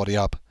drawn the body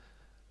up,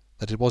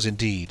 that it was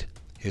indeed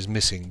his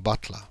missing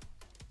butler.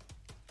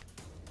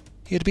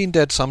 He had been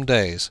dead some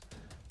days,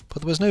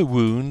 but there was no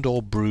wound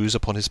or bruise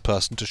upon his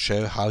person to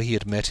show how he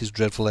had met his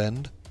dreadful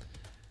end.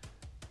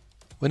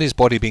 When his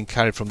body had been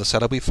carried from the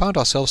cellar, we found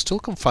ourselves still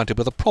confronted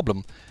with a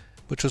problem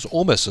which was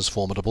almost as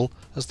formidable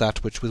as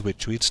that with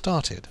which we had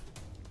started.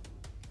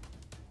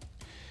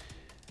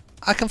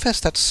 I confess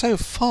that so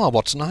far,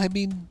 Watson, I had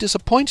been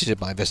disappointed in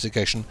my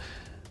investigation.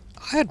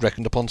 I had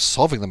reckoned upon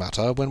solving the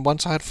matter when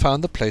once I had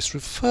found the place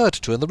referred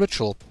to in the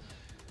ritual.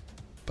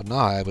 But now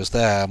I was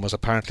there, and was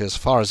apparently as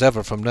far as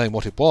ever from knowing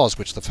what it was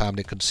which the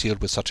family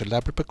concealed with such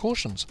elaborate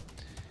precautions.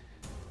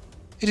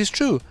 It is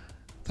true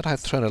that I had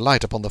thrown a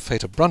light upon the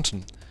fate of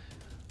Brunton,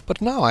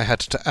 but now I had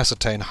to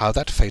ascertain how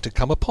that fate had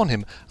come upon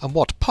him, and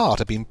what part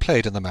had been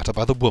played in the matter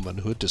by the woman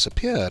who had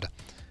disappeared.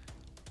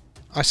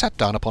 I sat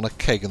down upon a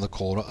keg in the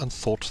corner and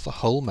thought the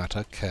whole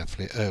matter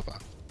carefully over.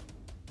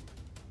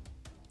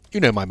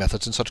 You know my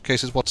methods in such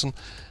cases, Watson.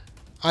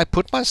 I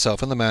put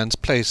myself in the man's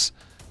place,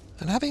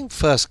 and having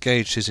first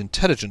gauged his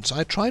intelligence,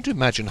 I tried to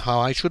imagine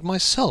how I should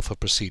myself have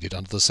proceeded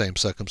under the same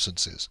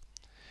circumstances.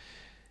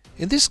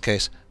 In this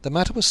case the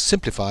matter was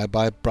simplified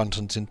by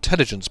Brunton's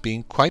intelligence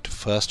being quite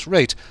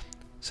first-rate,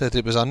 said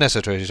it was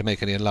unnecessary to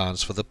make any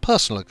allowance for the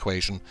personal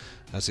equation,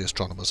 as the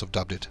astronomers have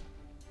dubbed it.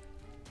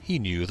 He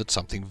knew that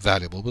something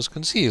valuable was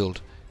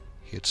concealed.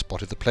 He had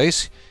spotted the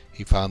place.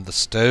 He found the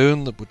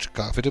stone which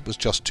covered it was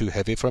just too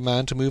heavy for a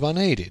man to move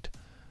unaided.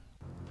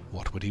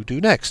 What would he do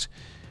next?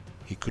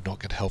 He could not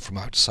get help from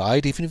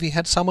outside, even if he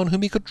had someone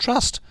whom he could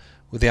trust,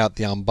 without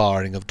the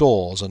unbarring of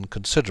doors and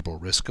considerable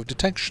risk of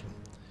detection.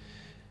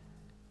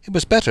 It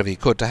was better, if he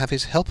could, to have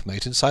his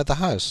helpmate inside the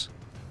house.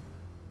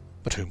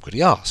 But whom could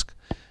he ask?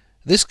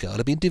 This girl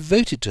had been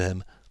devoted to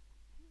him.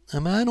 A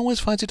man always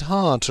finds it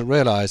hard to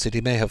realize that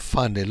he may have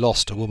finally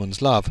lost a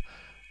woman's love,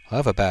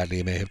 however badly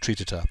he may have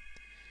treated her.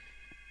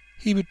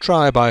 He would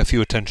try by a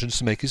few attentions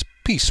to make his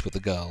peace with the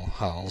girl,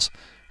 Howells,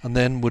 and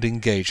then would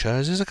engage her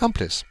as his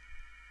accomplice.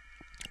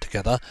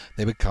 Together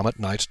they would come at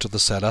night to the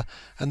cellar,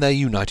 and their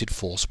united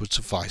force would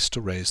suffice to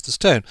raise the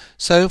stone.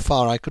 So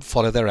far I could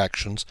follow their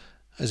actions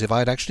as if I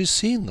had actually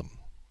seen them.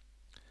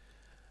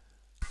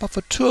 But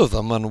for two of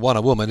them, and one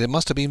a woman, it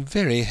must have been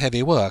very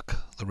heavy work,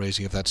 the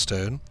raising of that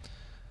stone.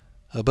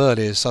 A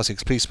burly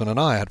Sussex policeman and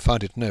I had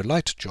found it no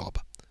light job.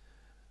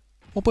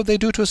 What would they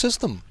do to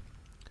assist them?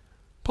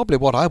 Probably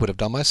what I would have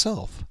done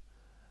myself.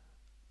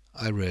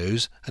 I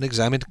rose and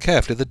examined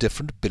carefully the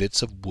different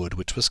billets of wood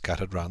which were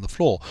scattered round the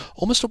floor.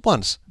 Almost at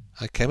once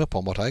I came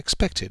upon what I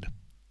expected.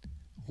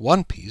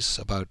 One piece,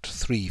 about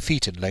 3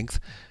 feet in length,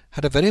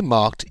 had a very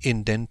marked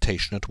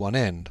indentation at one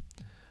end,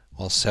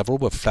 while several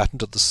were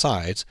flattened at the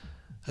sides,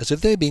 as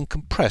if they had been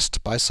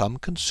compressed by some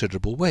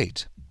considerable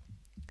weight.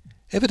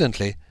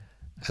 Evidently,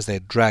 as they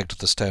had dragged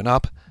the stone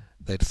up,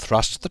 they had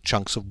thrust the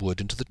chunks of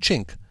wood into the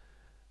chink,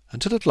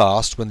 until at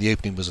last, when the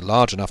opening was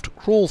large enough to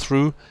crawl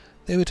through,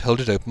 they would hold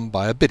it open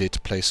by a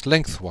billet placed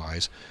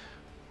lengthwise,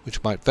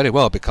 which might very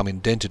well become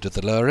indented at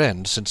the lower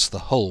end, since the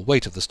whole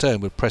weight of the stone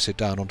would press it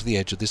down onto the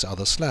edge of this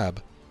other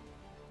slab.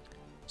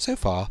 So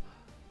far,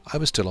 I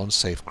was still on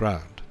safe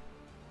ground.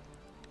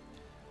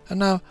 And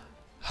now,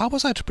 how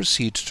was I to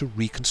proceed to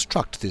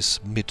reconstruct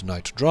this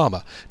midnight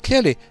drama?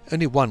 Clearly,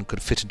 only one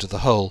could fit into the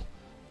hole,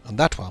 and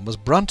that one was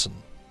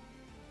Brunton.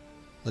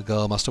 The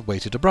girl must have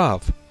waited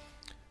above.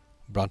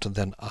 Brunton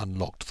then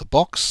unlocked the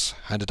box,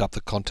 handed up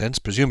the contents,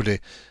 presumably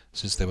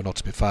since they were not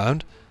to be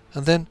found,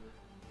 and then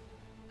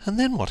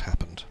what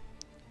happened?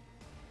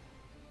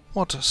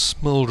 What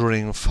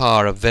smouldering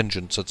fire of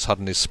vengeance had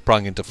suddenly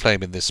sprung into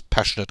flame in this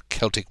passionate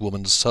Celtic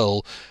woman's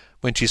soul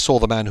when she saw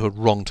the man who had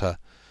wronged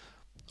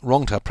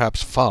her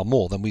perhaps far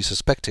more than we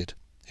suspected,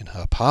 in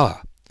her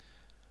power?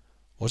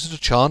 Was it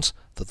a chance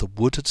that the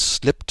wood had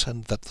slipped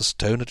and that the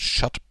stone had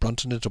shut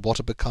Brunton into what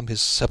had become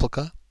his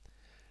sepulchre?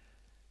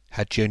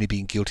 Had she only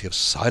been guilty of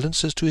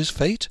silence as to his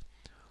fate,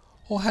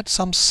 or had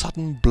some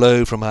sudden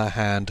blow from her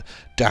hand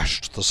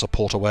dashed the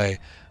support away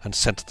and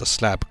sent the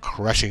slab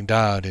crashing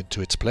down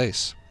into its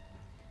place?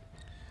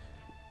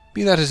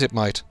 Be that as it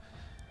might,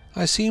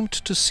 I seemed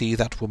to see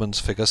that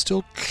woman's figure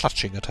still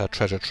clutching at her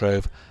treasure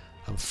trove,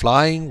 and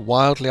flying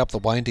wildly up the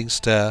winding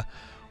stair,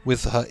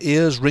 with her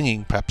ears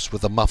ringing perhaps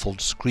with the muffled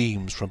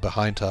screams from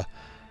behind her,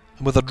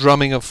 and with the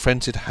drumming of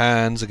frenzied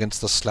hands against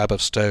the slab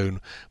of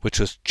stone which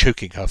was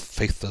choking her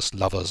faithless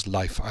lover's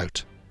life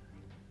out.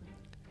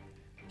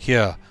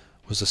 Here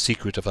was the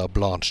secret of her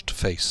blanched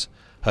face,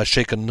 her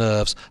shaken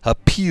nerves, her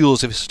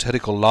peals of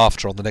hysterical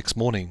laughter on the next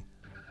morning.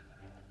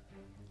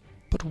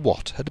 But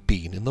what had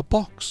been in the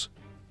box?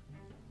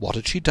 What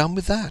had she done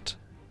with that?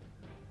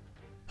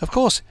 Of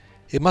course,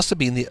 it must have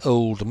been the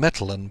old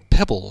metal and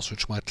pebbles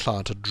which my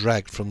client had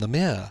dragged from the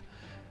mere.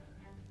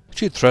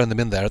 She had thrown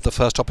them in there at the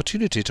first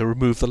opportunity to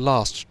remove the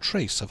last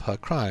trace of her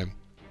crime.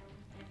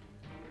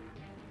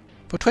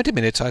 For 20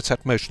 minutes I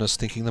sat motionless,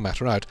 thinking the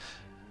matter out.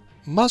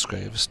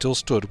 Musgrave still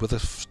stood with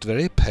a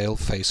very pale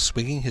face,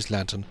 swinging his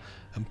lantern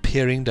and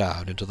peering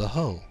down into the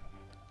hole.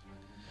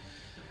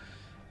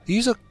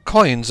 "These are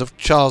coins of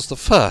Charles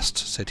I,"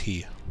 said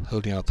he,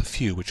 holding out the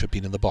few which had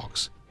been in the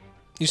box.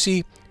 "You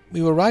see,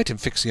 we were right in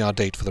fixing our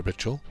date for the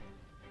ritual."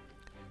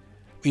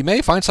 "We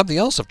may find something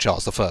else of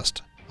Charles I,"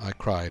 I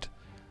cried,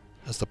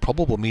 as the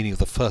probable meaning of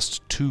the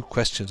first 2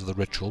 questions of the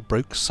ritual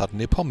broke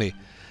suddenly upon me.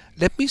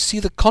 "Let me see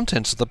the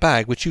contents of the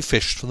bag which you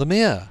fished from the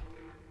mere."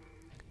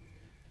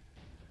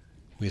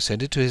 We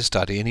ascended to his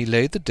study, and he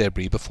laid the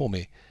debris before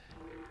me.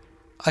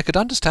 I could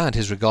understand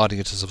his regarding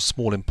it as of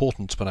small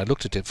importance when I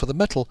looked at it, for the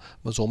metal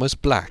was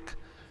almost black,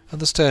 and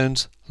the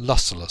stones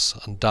lustreless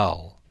and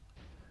dull.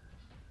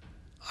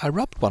 I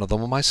rubbed one of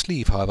them on my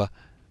sleeve, however,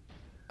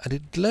 and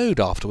it glowed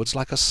afterwards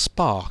like a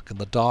spark in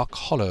the dark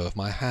hollow of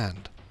my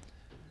hand.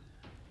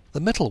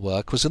 The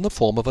metalwork was in the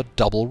form of a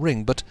double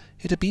ring, but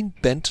it had been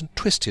bent and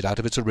twisted out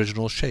of its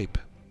original shape.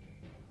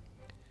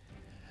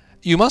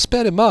 "You must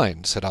bear in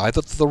mind," said I,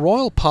 "that the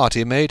royal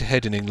party made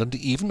head in England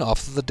even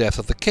after the death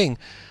of the king,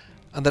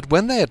 and that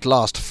when they at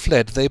last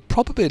fled they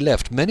probably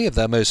left many of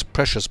their most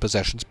precious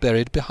possessions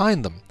buried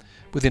behind them,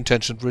 with the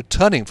intention of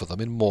returning for them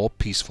in more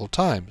peaceful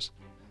times.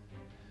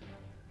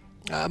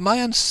 My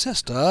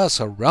ancestor,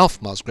 Sir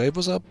Ralph Musgrave,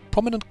 was a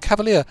prominent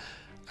cavalier,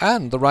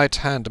 and the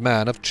right-hand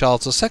man of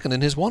Charles II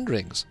in his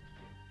wanderings,"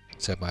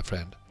 said my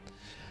friend.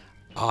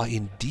 "Ah,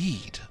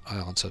 indeed," I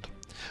answered.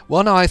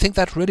 Well, now, I think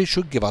that really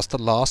should give us the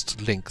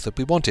last link that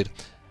we wanted.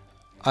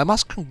 I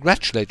must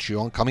congratulate you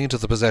on coming into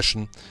the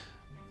possession,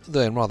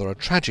 though in rather a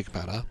tragic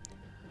manner,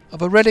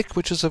 of a relic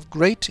which is of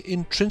great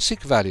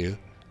intrinsic value,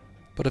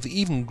 but of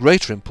even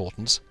greater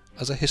importance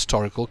as a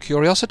historical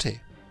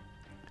curiosity."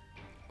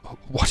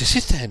 "What is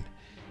it, then?"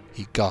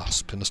 he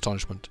gasped in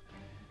astonishment.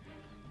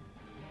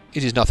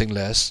 "It is nothing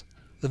less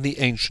than the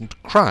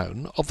ancient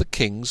crown of the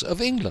kings of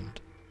England."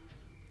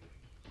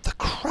 "The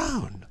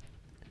crown?"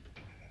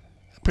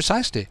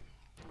 "Precisely.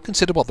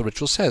 Consider what the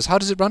ritual says. How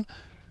does it run?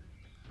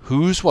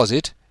 'Whose was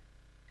it?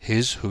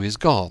 His who is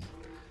gone.'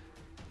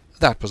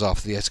 That was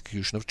after the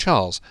execution of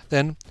Charles.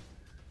 Then,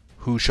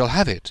 'Who shall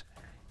have it?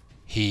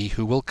 He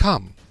who will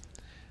come.'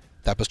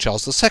 That was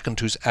Charles II,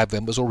 whose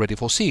advent was already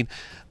foreseen.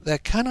 There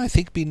can, I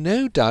think, be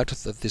no doubt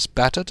that this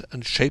battered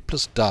and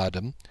shapeless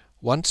diadem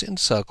once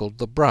encircled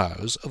the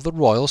brows of the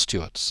royal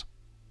Stuarts."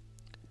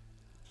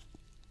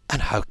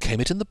 "And how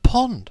came it in the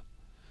pond?"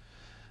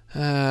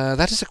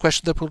 That is a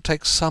question that will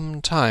take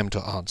some time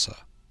to answer."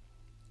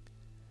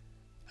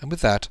 And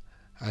with that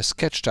I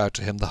sketched out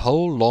to him the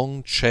whole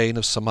long chain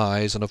of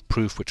surmise and of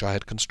proof which I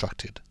had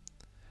constructed.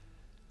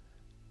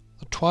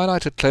 The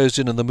twilight had closed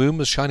in, and the moon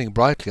was shining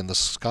brightly in the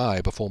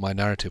sky before my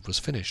narrative was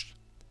finished.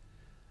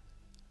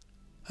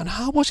 "And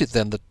how was it,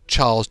 then, that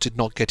Charles did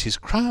not get his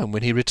crown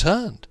when he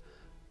returned?"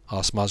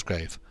 asked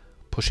Musgrave,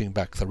 pushing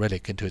back the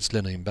relic into its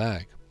linen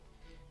bag.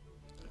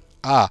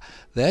 "Ah,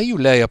 there you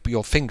lay up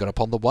your finger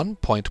upon the one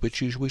point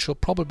which we shall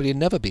probably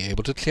never be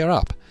able to clear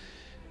up.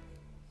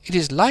 It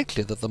is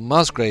likely that the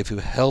Musgrave who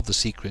held the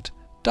secret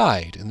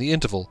died in the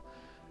interval,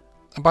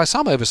 and by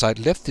some oversight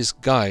left this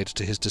guide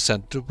to his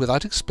descendant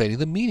without explaining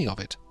the meaning of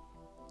it.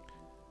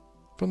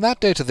 From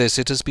that day to this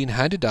it has been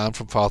handed down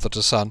from father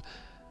to son,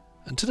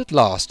 until at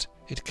last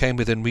it came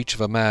within reach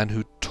of a man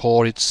who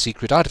tore its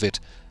secret out of it,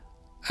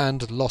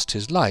 and lost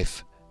his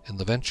life in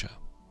the venture.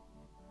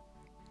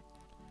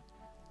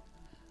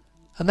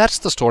 And that's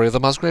the story of the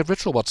Musgrave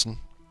ritual, Watson.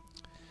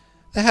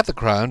 They had the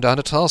crown down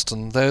at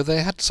Charleston, though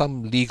they had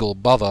some legal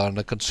bother and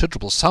a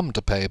considerable sum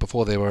to pay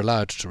before they were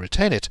allowed to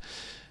retain it.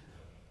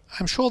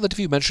 I'm sure that if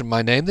you mentioned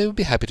my name they would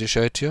be happy to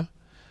show it to you.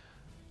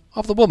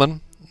 Of the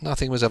woman,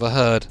 nothing was ever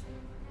heard,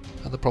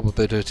 and the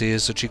probability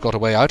is that she got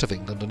away out of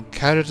England and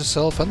carried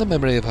herself and the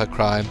memory of her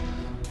crime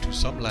to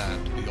some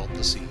land beyond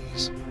the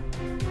seas.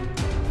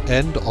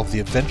 End of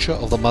The Adventure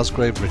of the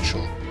Musgrave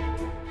Ritual,